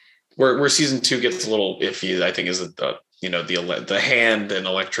 Yeah. Where season 2 gets a little iffy, I think, is the Hand and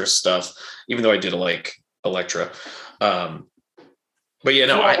Elektra stuff. Even though I did like Elektra, but yeah,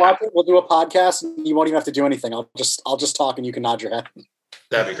 no. We'll do a podcast, and you won't even have to do anything. I'll just talk, and you can nod your head.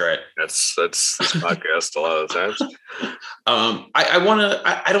 That'd be great. That's this podcast a lot of times.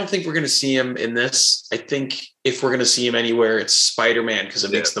 I don't think we're going to see him in this. I think if we're going to see him anywhere, it's Spider-Man because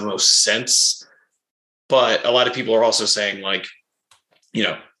it makes the most sense. But a lot of people are also saying, like,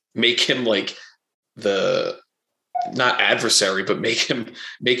 make him like the not adversary, but making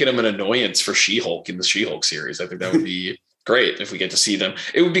him an annoyance for She-Hulk in the She-Hulk series. I think that would be great if we get to see them.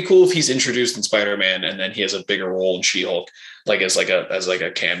 It would be cool if he's introduced in Spider-Man and then he has a bigger role in She-Hulk, like as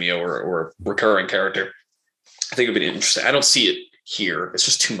a cameo or recurring character. I think it'd be interesting. I don't see it here. It's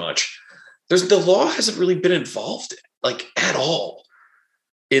just too much. The law hasn't really been involved like at all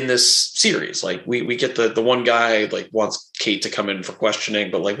in this series. Like we get the one guy like wants Kate to come in for questioning,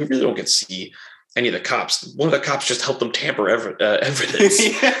 but like we really don't get to see any of the cops. One of the cops just helped them tamper evidence.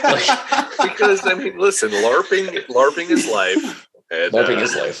 Because I mean, listen, LARPing is life. And, LARPing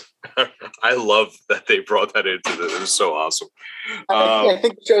is life. I love that they brought that into this. It was so awesome. I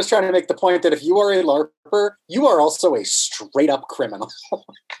think the show's trying to make the point that if you are a LARPer, you are also a straight up criminal.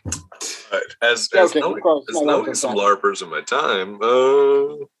 As knowing some LARPers in my time,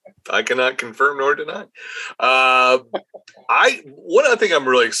 I cannot confirm nor deny. One other thing I'm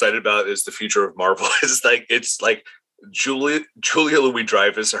really excited about is the future of Marvel. It's like Julia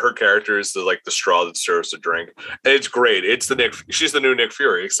Louis-Dreyfus, her character is the straw that stirs the drink, and it's great. She's the new Nick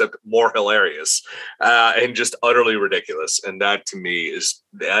Fury, except more hilarious and just utterly ridiculous. And that to me is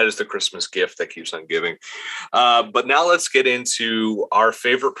the Christmas gift that keeps on giving. But now let's get into our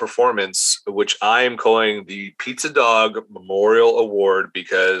favorite performance, which I am calling the Pizza Dog Memorial Award,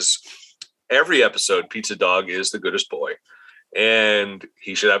 because every episode Pizza Dog is the goodest boy, and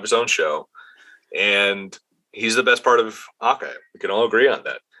he should have his own show. And he's the best part of Hawkeye. We can all agree on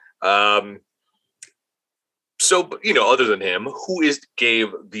that. Other than him, who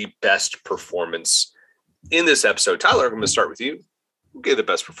gave the best performance in this episode? Tyler, I'm going to start with you. Who gave the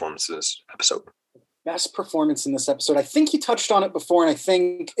best performance in this episode? Best performance in this episode. I think you touched on it before, and I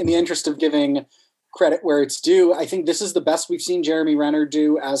think in the interest of giving credit where it's due, I think this is the best we've seen Jeremy Renner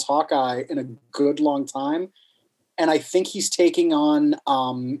do as Hawkeye in a good long time. And I think he's taking on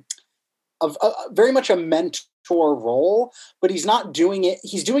very much a mentor role, but he's not doing it.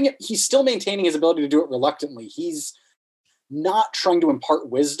 He's doing it. He's still maintaining his ability to do it reluctantly. He's not trying to impart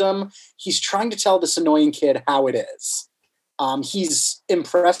wisdom. He's trying to tell this annoying kid how it is. He's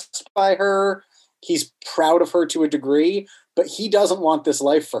impressed by her. He's proud of her to a degree, but he doesn't want this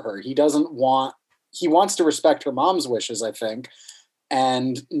life for her. He wants to respect her mom's wishes, I think,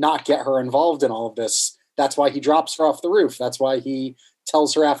 and not get her involved in all of this. That's why he drops her off the roof. That's why he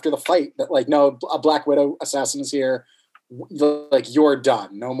tells her after the fight that, like, no, a Black Widow assassin is here. Like, you're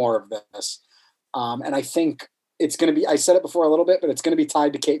done. No more of this. And I think it's going to be, I said it before a little bit, but it's going to be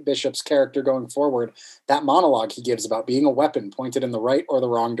tied to Kate Bishop's character going forward. That monologue he gives about being a weapon pointed in the right or the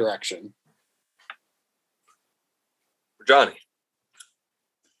wrong direction. Johnny.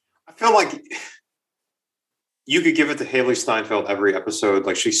 I feel like you could give it to Haley Steinfeld every episode.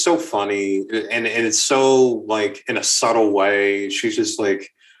 Like, she's so funny, and it's so, like, in a subtle way. She's just, like,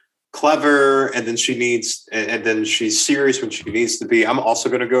 clever, and then she's serious when she needs to be. I'm also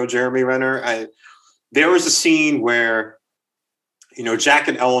going to go Jeremy Renner. There was a scene where, Jack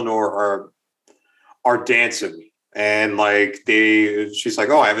and Eleanor are dancing, and, like, she's like,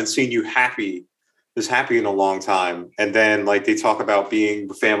 oh, I haven't seen you happy in a long time. And then, like, they talk about being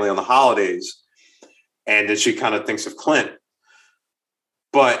the family on the holidays. And then she kind of thinks of Clint.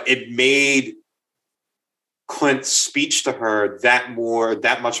 But it made Clint's speech to her that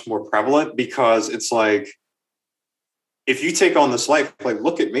much more prevalent, because it's like, if you take on this life, like,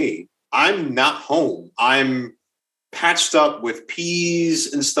 look at me. I'm not home. I'm patched up with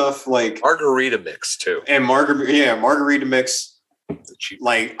peas and stuff, like margarita mix too. And margarita mix,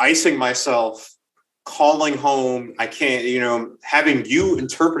 like icing myself, calling home. I can't, having you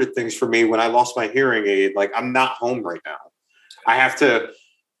interpreted things for me when I lost my hearing aid. Like, I'm not home right now. I have to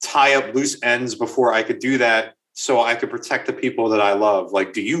tie up loose ends before I could do that, so I could protect the people that I love.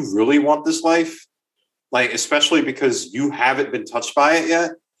 Like, do you really want this life? Like, especially because you haven't been touched by it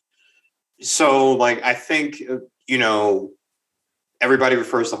yet. So, like, I think, everybody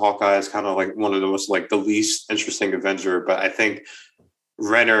refers to Hawkeye as kind of like one of the most, like, the least interesting Avenger, but I think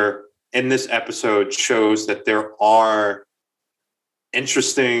Renner in this episode shows that there are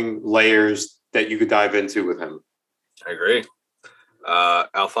interesting layers that you could dive into with him. I agree.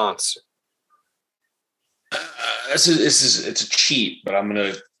 Alphonse. It's a cheat, but I'm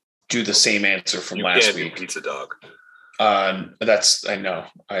gonna do the same answer from last week. Pizza Dog. I know.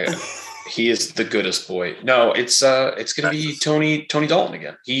 He is the goodest boy. No, it's gonna be Tony Dalton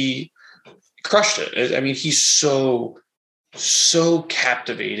again. He crushed it. I mean, he's so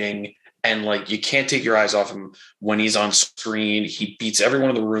captivating, and like you can't take your eyes off him when he's on screen. He beats everyone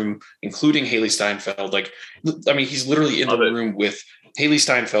in the room, including Haley Steinfeld. Like, I mean, he's literally in the room with Haley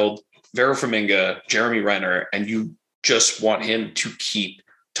Steinfeld, Vera Farmiga, Jeremy Renner, and you just want him to keep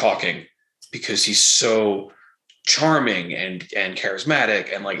talking because he's so charming and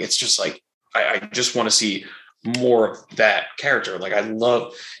charismatic, and like it's just like I just want to see more of that character. Like, I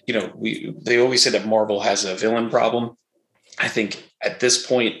love, they always say that Marvel has a villain problem. I think at this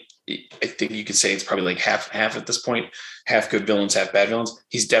point, I think you could say it's probably like half at this point, half good villains, half bad villains.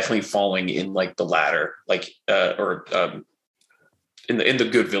 He's definitely falling in like the latter, like in the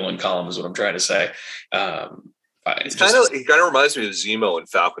good villain column is what I'm trying to say. He kind of reminds me of Zemo and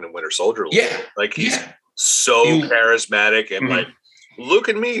Falcon and Winter Soldier. Like he's so charismatic and like, look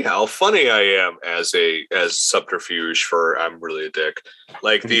at me, how funny I am as subterfuge for I'm really a dick.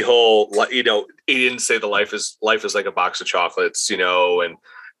 Like the whole, he didn't say the life is like a box of chocolates, and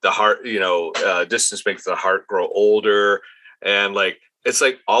the heart, distance makes the heart grow older. And like, it's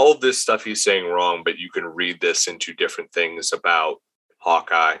like all of this stuff he's saying wrong, but you can read this into different things about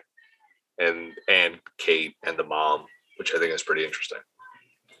Hawkeye and Kate and the mom, which I think is pretty interesting.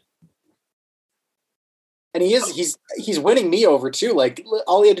 And he's winning me over too. Like,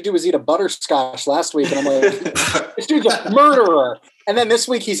 all he had to do was eat a butterscotch last week, and I'm like, this dude's a murderer. And then this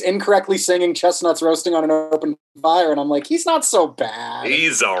week he's incorrectly singing "Chestnuts Roasting on an Open Fire," and I'm like, he's not so bad.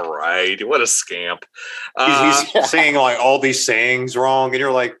 He's all right. What a scamp. He's saying like all these sayings wrong, and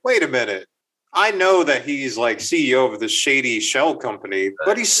you're like, wait a minute. I know that he's like CEO of this shady shell company,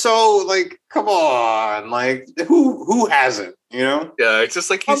 but he's so like, come on, like who hasn't, Yeah, it's just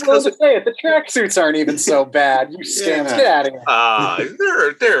like he's going to say it. The tracksuits aren't even so bad. You scams, get out of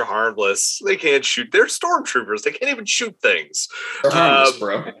here. They're harmless. They can't shoot. They're stormtroopers. They can't even shoot things. They're harmless,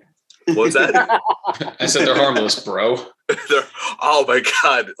 bro. What's that? I said they're harmless, bro. Oh my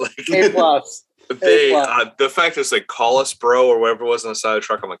god! Like A+. The fact is, like, call us bro or whatever it was on the side of the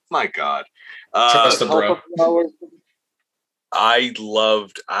truck. I'm like, my god. Trust the bro. I'm going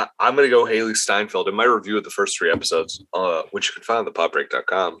to go Haley Steinfeld. In my review of the first 3 episodes, which you can find on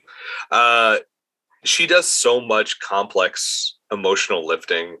thepopbreak.com, she does so much complex emotional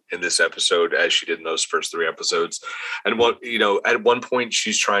lifting in this episode as she did in those first 3 episodes. And at one point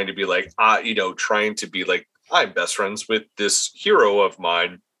she's trying to be like, I'm best friends with this hero of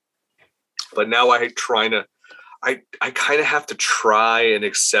mine. But now I kind of have to try and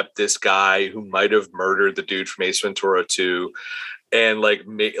accept this guy who might have murdered the dude from Ace Ventura 2. And like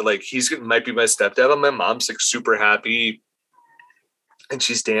might be my stepdad. And my mom's like super happy and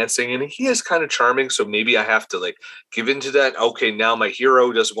she's dancing and he is kind of charming. So maybe I have to like give into that. Okay, now my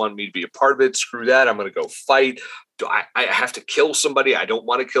hero doesn't want me to be a part of it. Screw that. I'm going to go fight. Do I have to kill somebody? I don't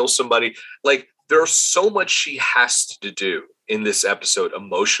want to kill somebody. Like, there's so much she has to do in this episode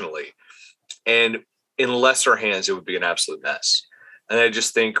emotionally. And in lesser hands, it would be an absolute mess. And I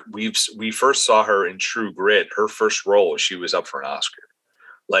just think we first saw her in True Grit. Her first role, she was up for an Oscar.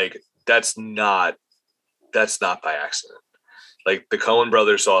 Like, that's not by accident. Like, the Coen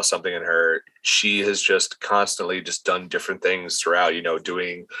brothers saw something in her. She has just constantly just done different things throughout,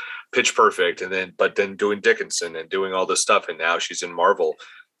 doing Pitch Perfect but then doing Dickinson and doing all this stuff. And now she's in Marvel.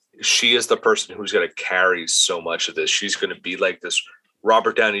 She is the person who's going to carry so much of this. She's going to be like this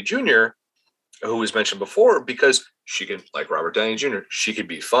Robert Downey Jr., who was mentioned before, because she can, like Robert Downey Jr., she could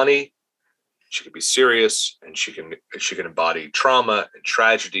be funny, she could be serious, and she can embody trauma and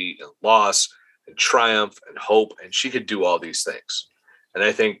tragedy and loss and triumph and hope, and she could do all these things. And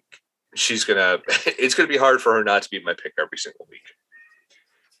I think it's gonna be hard for her not to be my pick every single week.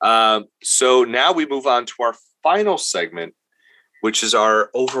 So now we move on to our final segment, which is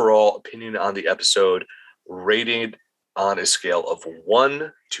our overall opinion on the episode, rated on a scale of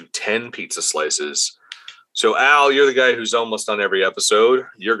 1 to 10 pizza slices. So Al, you're the guy who's almost on every episode.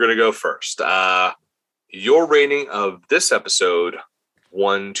 You're going to go first. Your rating of this episode,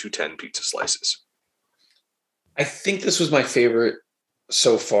 1 to 10 pizza slices. I think this was my favorite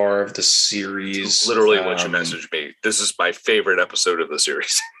so far of the series. Literally what you messaged me. This is my favorite episode of the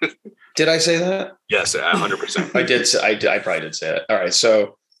series. Did I say that? Yes, 100%. I did. I probably did say it. All right.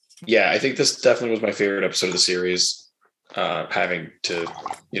 So yeah, I think this definitely was my favorite episode of the series. Having to,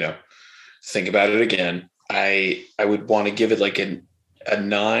 think about it again. I would want to give it like a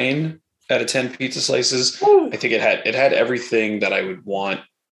 9 out of 10 pizza slices. Ooh. I think it had everything that I would want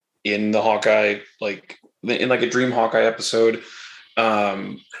in the Hawkeye, like in like a dream Hawkeye episode.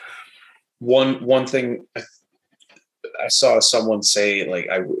 One thing I saw someone say, like,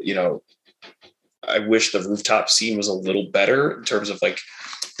 I wish the rooftop scene was a little better in terms of like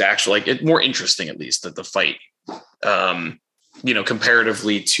the actual, like, it more interesting, at least, that the fight,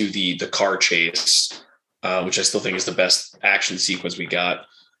 comparatively to the car chase, which I still think is the best action sequence we got.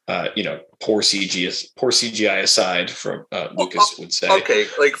 Poor CGI aside, from Lucas would say. Okay,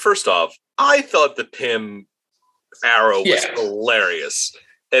 like, first off, I thought the Pym arrow was hilarious,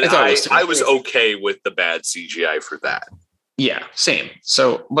 and I was okay with the bad CGI for that. Yeah, same.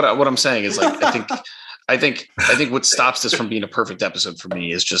 So, what I'm saying is, like, I think what stops this from being a perfect episode for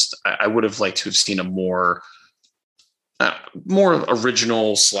me is just I would have liked to have seen a more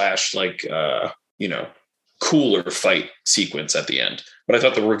original / like cooler fight sequence at the end. But I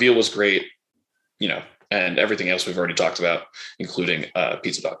thought the reveal was great, and everything else we've already talked about, including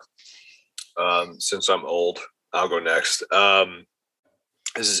Pizza Dog. Since I'm old, I'll go next.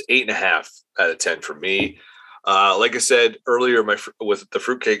 This is 8.5 out of 10 for me. Like I said earlier, with the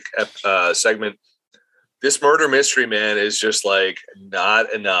fruitcake segment, this murder mystery, man, is just like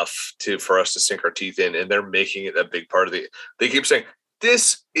not enough for us to sink our teeth in, and they're making it a big part of they keep saying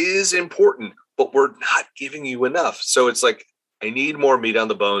this is important, but we're not giving you enough. So it's like, I need more meat on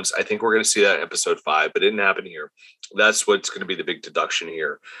the bones. I think we're going to see that in episode 5, but it didn't happen here. That's what's going to be the big deduction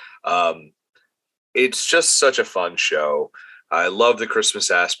here. It's just such a fun show. I love the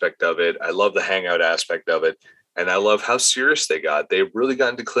Christmas aspect of it. I love the hangout aspect of it. And I love how serious they got. They really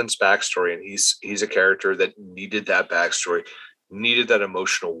got into Clint's backstory, and he's a character that needed that backstory, needed that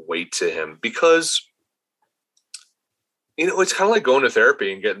emotional weight to him, because, it's kind of like going to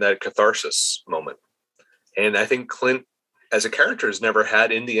therapy and getting that catharsis moment. And I think Clint, as a character, has never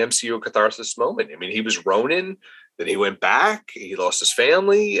had in the MCU a catharsis moment. I mean, he was Ronin, then he went back, he lost his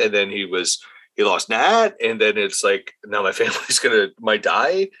family, and then he lost Nat, and then it's like, now my family's might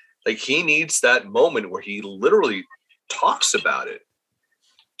die. Like, he needs that moment where he literally talks about it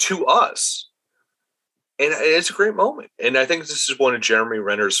to us. And it's a great moment. And I think this is one of Jeremy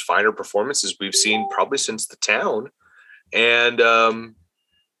Renner's finer performances we've seen probably since The Town. And I'm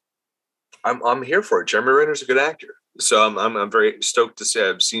here for it. Jeremy Renner's a good actor. So I'm very stoked to say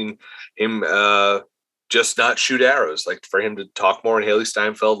I've seen him just not shoot arrows. Like, for him to talk more, and Haley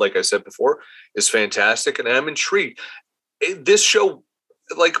Steinfeld, like I said before, is fantastic. And I'm intrigued. This show,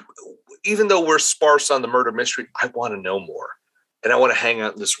 like, even though we're sparse on the murder mystery, I want to know more, and I want to hang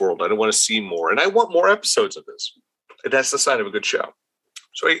out in this world. I don't want to see more, and I want more episodes of this. And that's the sign of a good show.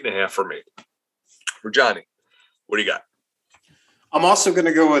 So 8.5 for me. For Johnny, what do you got? I'm also going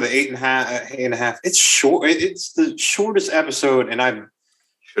to go with an 8.5. It's short. It's the shortest episode, and I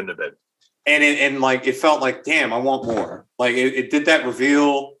shouldn't have been. And like, it felt like, damn, I want more. Like, it did that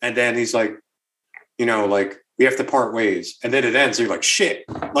reveal, and then he's like, like, we have to part ways, and then it ends. You're like, shit,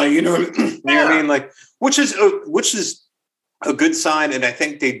 like, you know what I mean? Like, which is a good sign, and I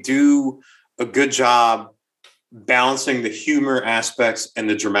think they do a good job balancing the humor aspects and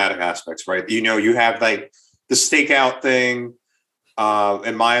the dramatic aspects, right? You have like the stakeout thing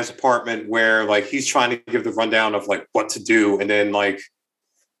in Maya's apartment, where like he's trying to give the rundown of like what to do, and then like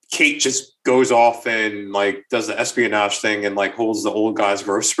Kate just goes off and like does the espionage thing and like holds the old guy's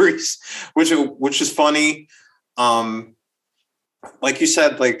groceries, which is funny. Like you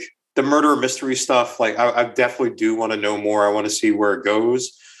said, like the murder mystery stuff, like I definitely do want to know more. I want to see where it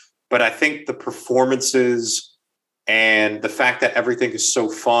goes, but I think the performances and the fact that everything is so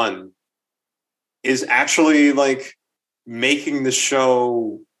fun is actually like making the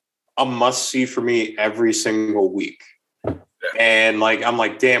show a must see for me every single week. And like, I'm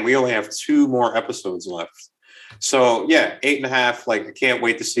like, damn, we only have 2 more episodes left. So yeah, 8.5. Like, I can't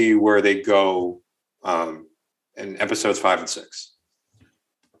wait to see where they go in episodes 5 and 6.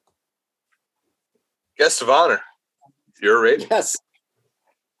 Guest of honor, you're rating. Yes,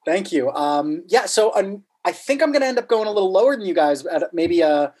 thank you. So I think I'm going to end up going a little lower than you guys, at maybe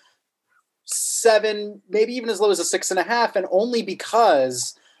a 7, maybe even as low as a 6.5, and only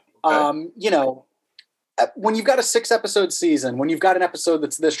because, when you've got a 6-episode season, when you've got an episode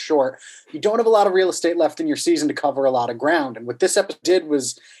that's this short, you don't have a lot of real estate left in your season to cover a lot of ground. And what this episode did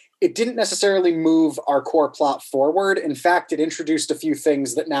was it didn't necessarily move our core plot forward. In fact, it introduced a few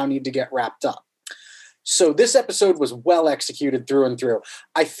things that now need to get wrapped up. So this episode was well executed through and through.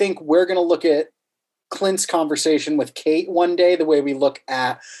 I think we're going to look at Clint's conversation with Kate one day the way we look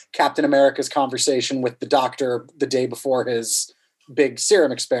at Captain America's conversation with the doctor the day before his big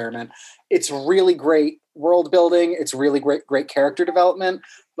serum experiment. It's really great world building. It's really great character development,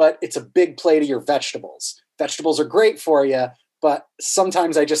 but it's a big play to your vegetables. Vegetables are great for you, but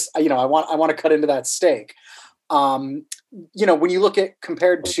sometimes I want to cut into that steak. When you look at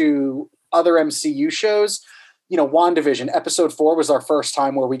compared to other MCU shows, WandaVision episode 4 was our first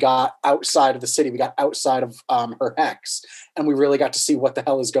time where we got outside of the city. We got outside of her hex, and we really got to see what the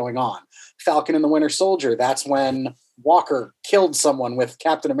hell is going on. Falcon and the Winter Soldier, that's when Walker killed someone with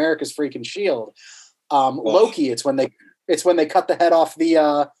Captain America's freaking shield. Loki, it's when they cut the head off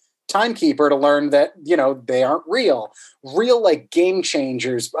the timekeeper to learn that, they aren't real like game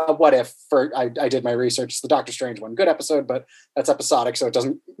changers. What if I did my research, it's the Doctor Strange one, good episode, but that's episodic, so it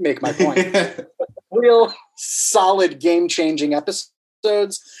doesn't make my point. Real solid game changing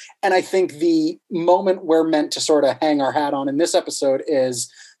episodes. And I think the moment we're meant to sort of hang our hat on in this episode is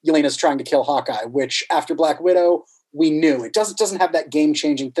Yelena's trying to kill Hawkeye, which after Black Widow, we knew it doesn't have that game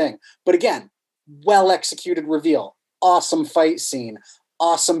changing thing. But again, well executed reveal, awesome fight scene,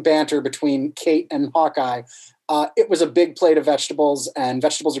 awesome banter between Kate and Hawkeye. It was a big plate of vegetables, and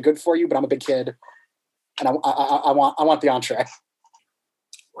vegetables are good for you, but I'm a big kid, and I want the entree.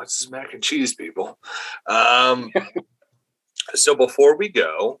 What's this mac and cheese, people? So before we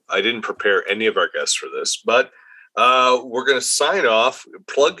go, I didn't prepare any of our guests for this, but we're going to sign off,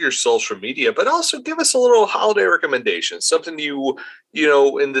 plug your social media, but also give us a little holiday recommendation, something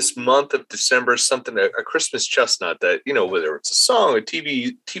in this month of December, something, a Christmas chestnut that, whether it's a song, a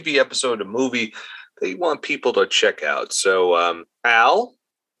TV episode, a movie that you want people to check out. So, Al,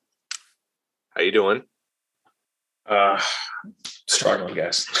 how you doing? Struggling,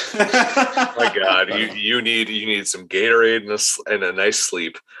 guys. My God, you need some Gatorade and a nice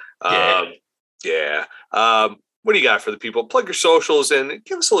sleep. Yeah. What do you got for the people? Plug your socials and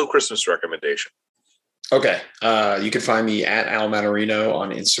give us a little Christmas recommendation. Okay. You can find me at Al Manarino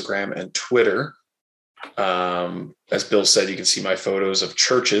on Instagram and Twitter. As Bill said, you can see my photos of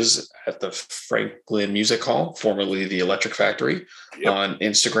churches at the Franklin Music Hall, formerly the Electric Factory, on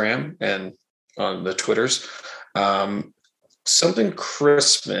Instagram and on the Twitters. Something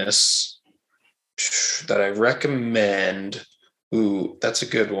Christmas that I recommend. Ooh, that's a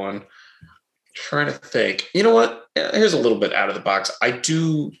good one. Trying to think. You know what? Here's a little bit out of the box. I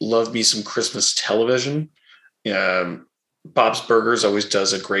do love me some Christmas television. Bob's Burgers always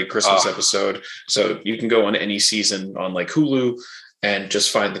does a great Christmas episode. So you can go on any season on like Hulu and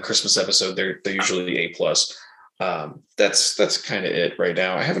just find the Christmas episode. They're usually A+. That's kind of it right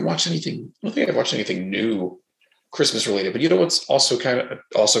now. I haven't watched anything. I don't think I've watched anything new Christmas related, but you know what's also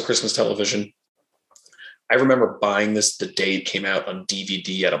also Christmas television? I remember buying this the day it came out on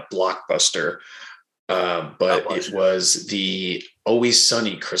DVD at a Blockbuster, but it was the Always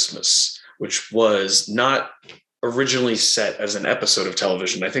Sunny Christmas, which was not originally set as an episode of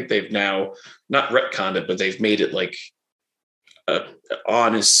television. I think they've now not retconned it, but they've made it like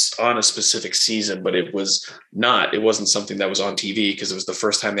on a specific season, but it wasn't something that was on TV because it was the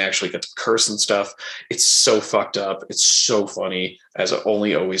first time they actually got to curse and stuff. It's so fucked up. It's so funny, as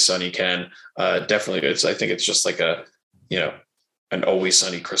only Always Sunny can. Definitely. I think it's just like an Always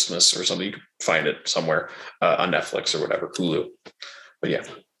Sunny Christmas or something. You can find it somewhere on Netflix or whatever, Hulu. But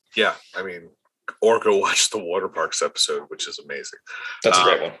yeah. I mean, or go watch the Water Parks episode, which is amazing. That's a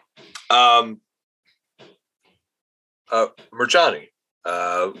great one. Mirjani,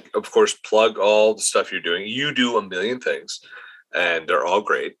 of course, plug all the stuff you're doing. You do a million things, and they're all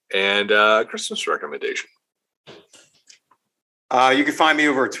great. And Christmas recommendation. You can find me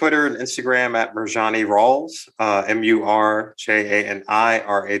over Twitter and Instagram at Mirjani Rawls,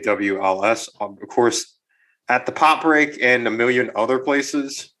 MurjaniRawls. Of course, at the Pop Break and a million other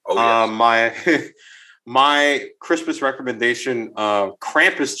places. My Christmas recommendation,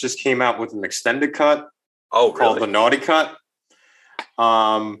 Krampus just came out with an extended cut. Called The Naughty Cut.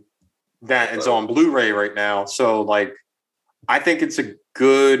 That is on Blu-ray right now. So, I think it's a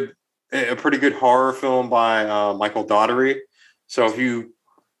pretty good horror film by Michael Daugherty. So, if you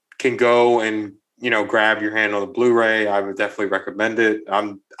can go and grab your hand on the Blu-ray, I would definitely recommend it.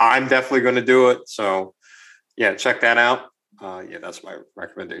 I'm definitely going to do it. So, yeah, check that out. That's my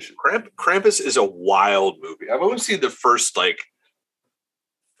recommendation. Krampus is a wild movie. I've only seen the first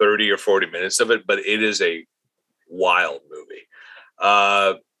 30 or 40 minutes of it, but it is a wild movie.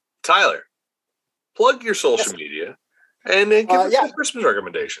 Tyler, plug your social media and then give us a Christmas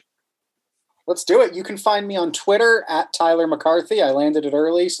recommendation. Let's do it. You can find me on Twitter at Tyler McCarthy. I landed it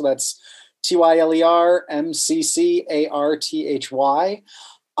early, so that's TYLERMCCARTHY.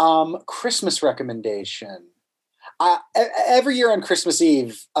 Christmas recommendation. Every year on Christmas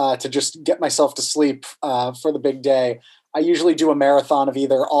Eve, to just get myself to sleep for the big day, I usually do a marathon of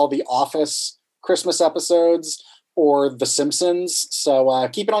either all the Office Christmas episodes or The Simpsons. So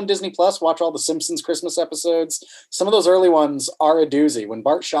keep it on Disney Plus. Watch all the Simpsons Christmas episodes. Some of those early ones are a doozy. When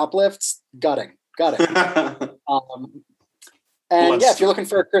Bart shoplifts, gutting. And if you're looking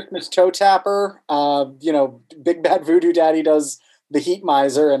for a Christmas toe tapper, Big Bad Voodoo Daddy does The Heat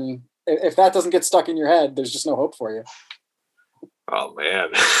Miser, and if that doesn't get stuck in your head, there's just no hope for you. Oh man,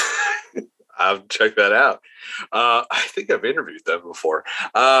 I'll check that out. I think I've interviewed them before.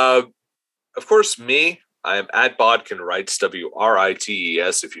 Of course, me. I am at Bodkin Writes,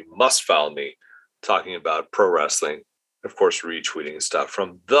 WRITES. If you must follow me talking about pro wrestling, of course, retweeting stuff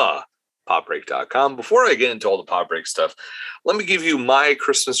from the popbreak.com. Before I get into all the pop break stuff, let me give you my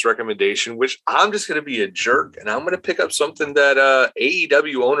Christmas recommendation, which I'm just going to be a jerk, and I'm going to pick up something that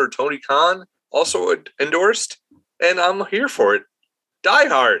AEW owner Tony Khan also endorsed, and I'm here for it. Die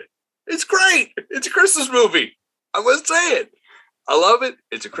Hard. It's great. It's a Christmas movie. I'm going to say it. I love it.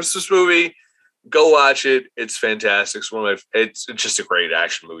 It's a Christmas movie. Go watch it. It's fantastic. It's just a great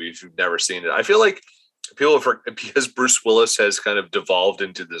action movie if you've never seen it. I feel like because Bruce Willis has kind of devolved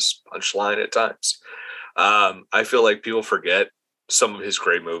into this punchline at times. I feel like people forget some of his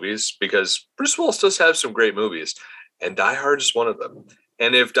great movies because Bruce Willis does have some great movies, and Die Hard is one of them.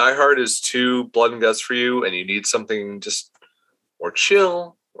 And if Die Hard is too blood and guts for you and you need something just more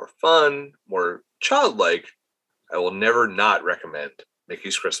chill, more fun, more childlike, I will never not recommend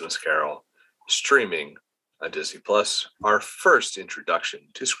Mickey's Christmas Carol, streaming on Disney Plus, our first introduction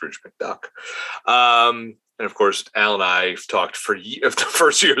to Scrooge McDuck. And of course, Al and I have talked for the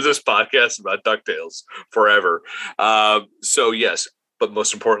first year of this podcast about DuckTales forever. So yes, but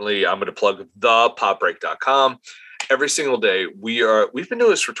most importantly, I'm going to plug thepopbreak.com. Every single day, we've been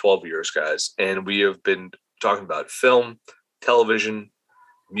doing this for 12 years, guys, and we have been talking about film, television,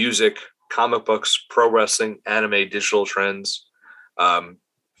 music, comic books, pro wrestling, anime, digital trends.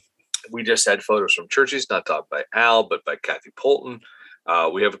 We just had photos from Churchies, not taught by Al, but by Kathy Polton.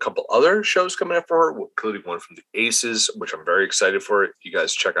 We have a couple other shows coming up for her, including one from the Aces, which I'm very excited for. You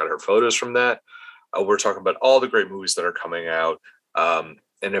guys check out her photos from that. We're talking about all the great movies that are coming out. And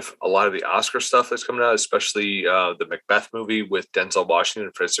if a lot of the Oscar stuff that's coming out, especially the Macbeth movie with Denzel Washington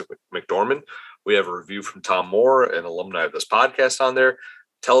and Frances McDormand, we have a review from Tom Moore, an alumni of this podcast, on there.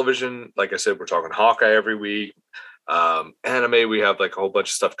 Television, like I said, we're talking Hawkeye every week. Anime, we have like a whole bunch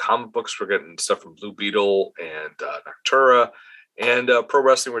of stuff. Comic books, we're getting stuff from Blue Beetle and Noctura. And pro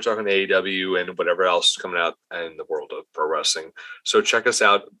wrestling, we're talking AEW and whatever else is coming out in the world of pro wrestling. So check us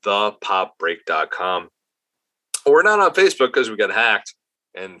out, thepopbreak.com. We're not on Facebook because we got hacked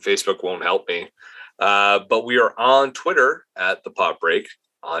and Facebook won't help me. But we are on Twitter at The Pop Break,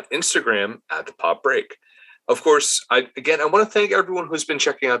 on Instagram at The Pop Break. Of course, I want to thank everyone who's been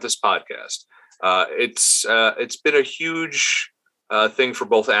checking out this podcast. It's been a huge thing for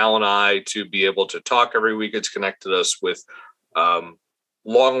both Al and I to be able to talk every week. It's connected us with long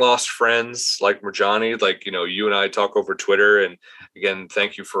lost friends like Marjani, like, you and I talk over Twitter. And again,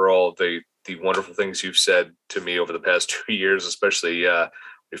 thank you for all the wonderful things you've said to me over the past 2 years, especially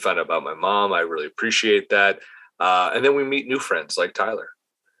we found out about my mom. I really appreciate that. And then we meet new friends like Tyler.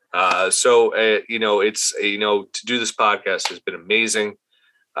 To do this podcast has been amazing.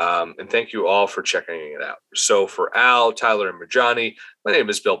 And thank you all for checking it out. So for Al, Tyler, and Marjani, my name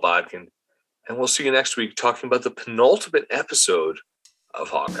is Bill Bodkin, and we'll see you next week talking about the penultimate episode of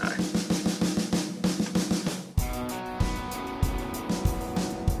Hawkeye.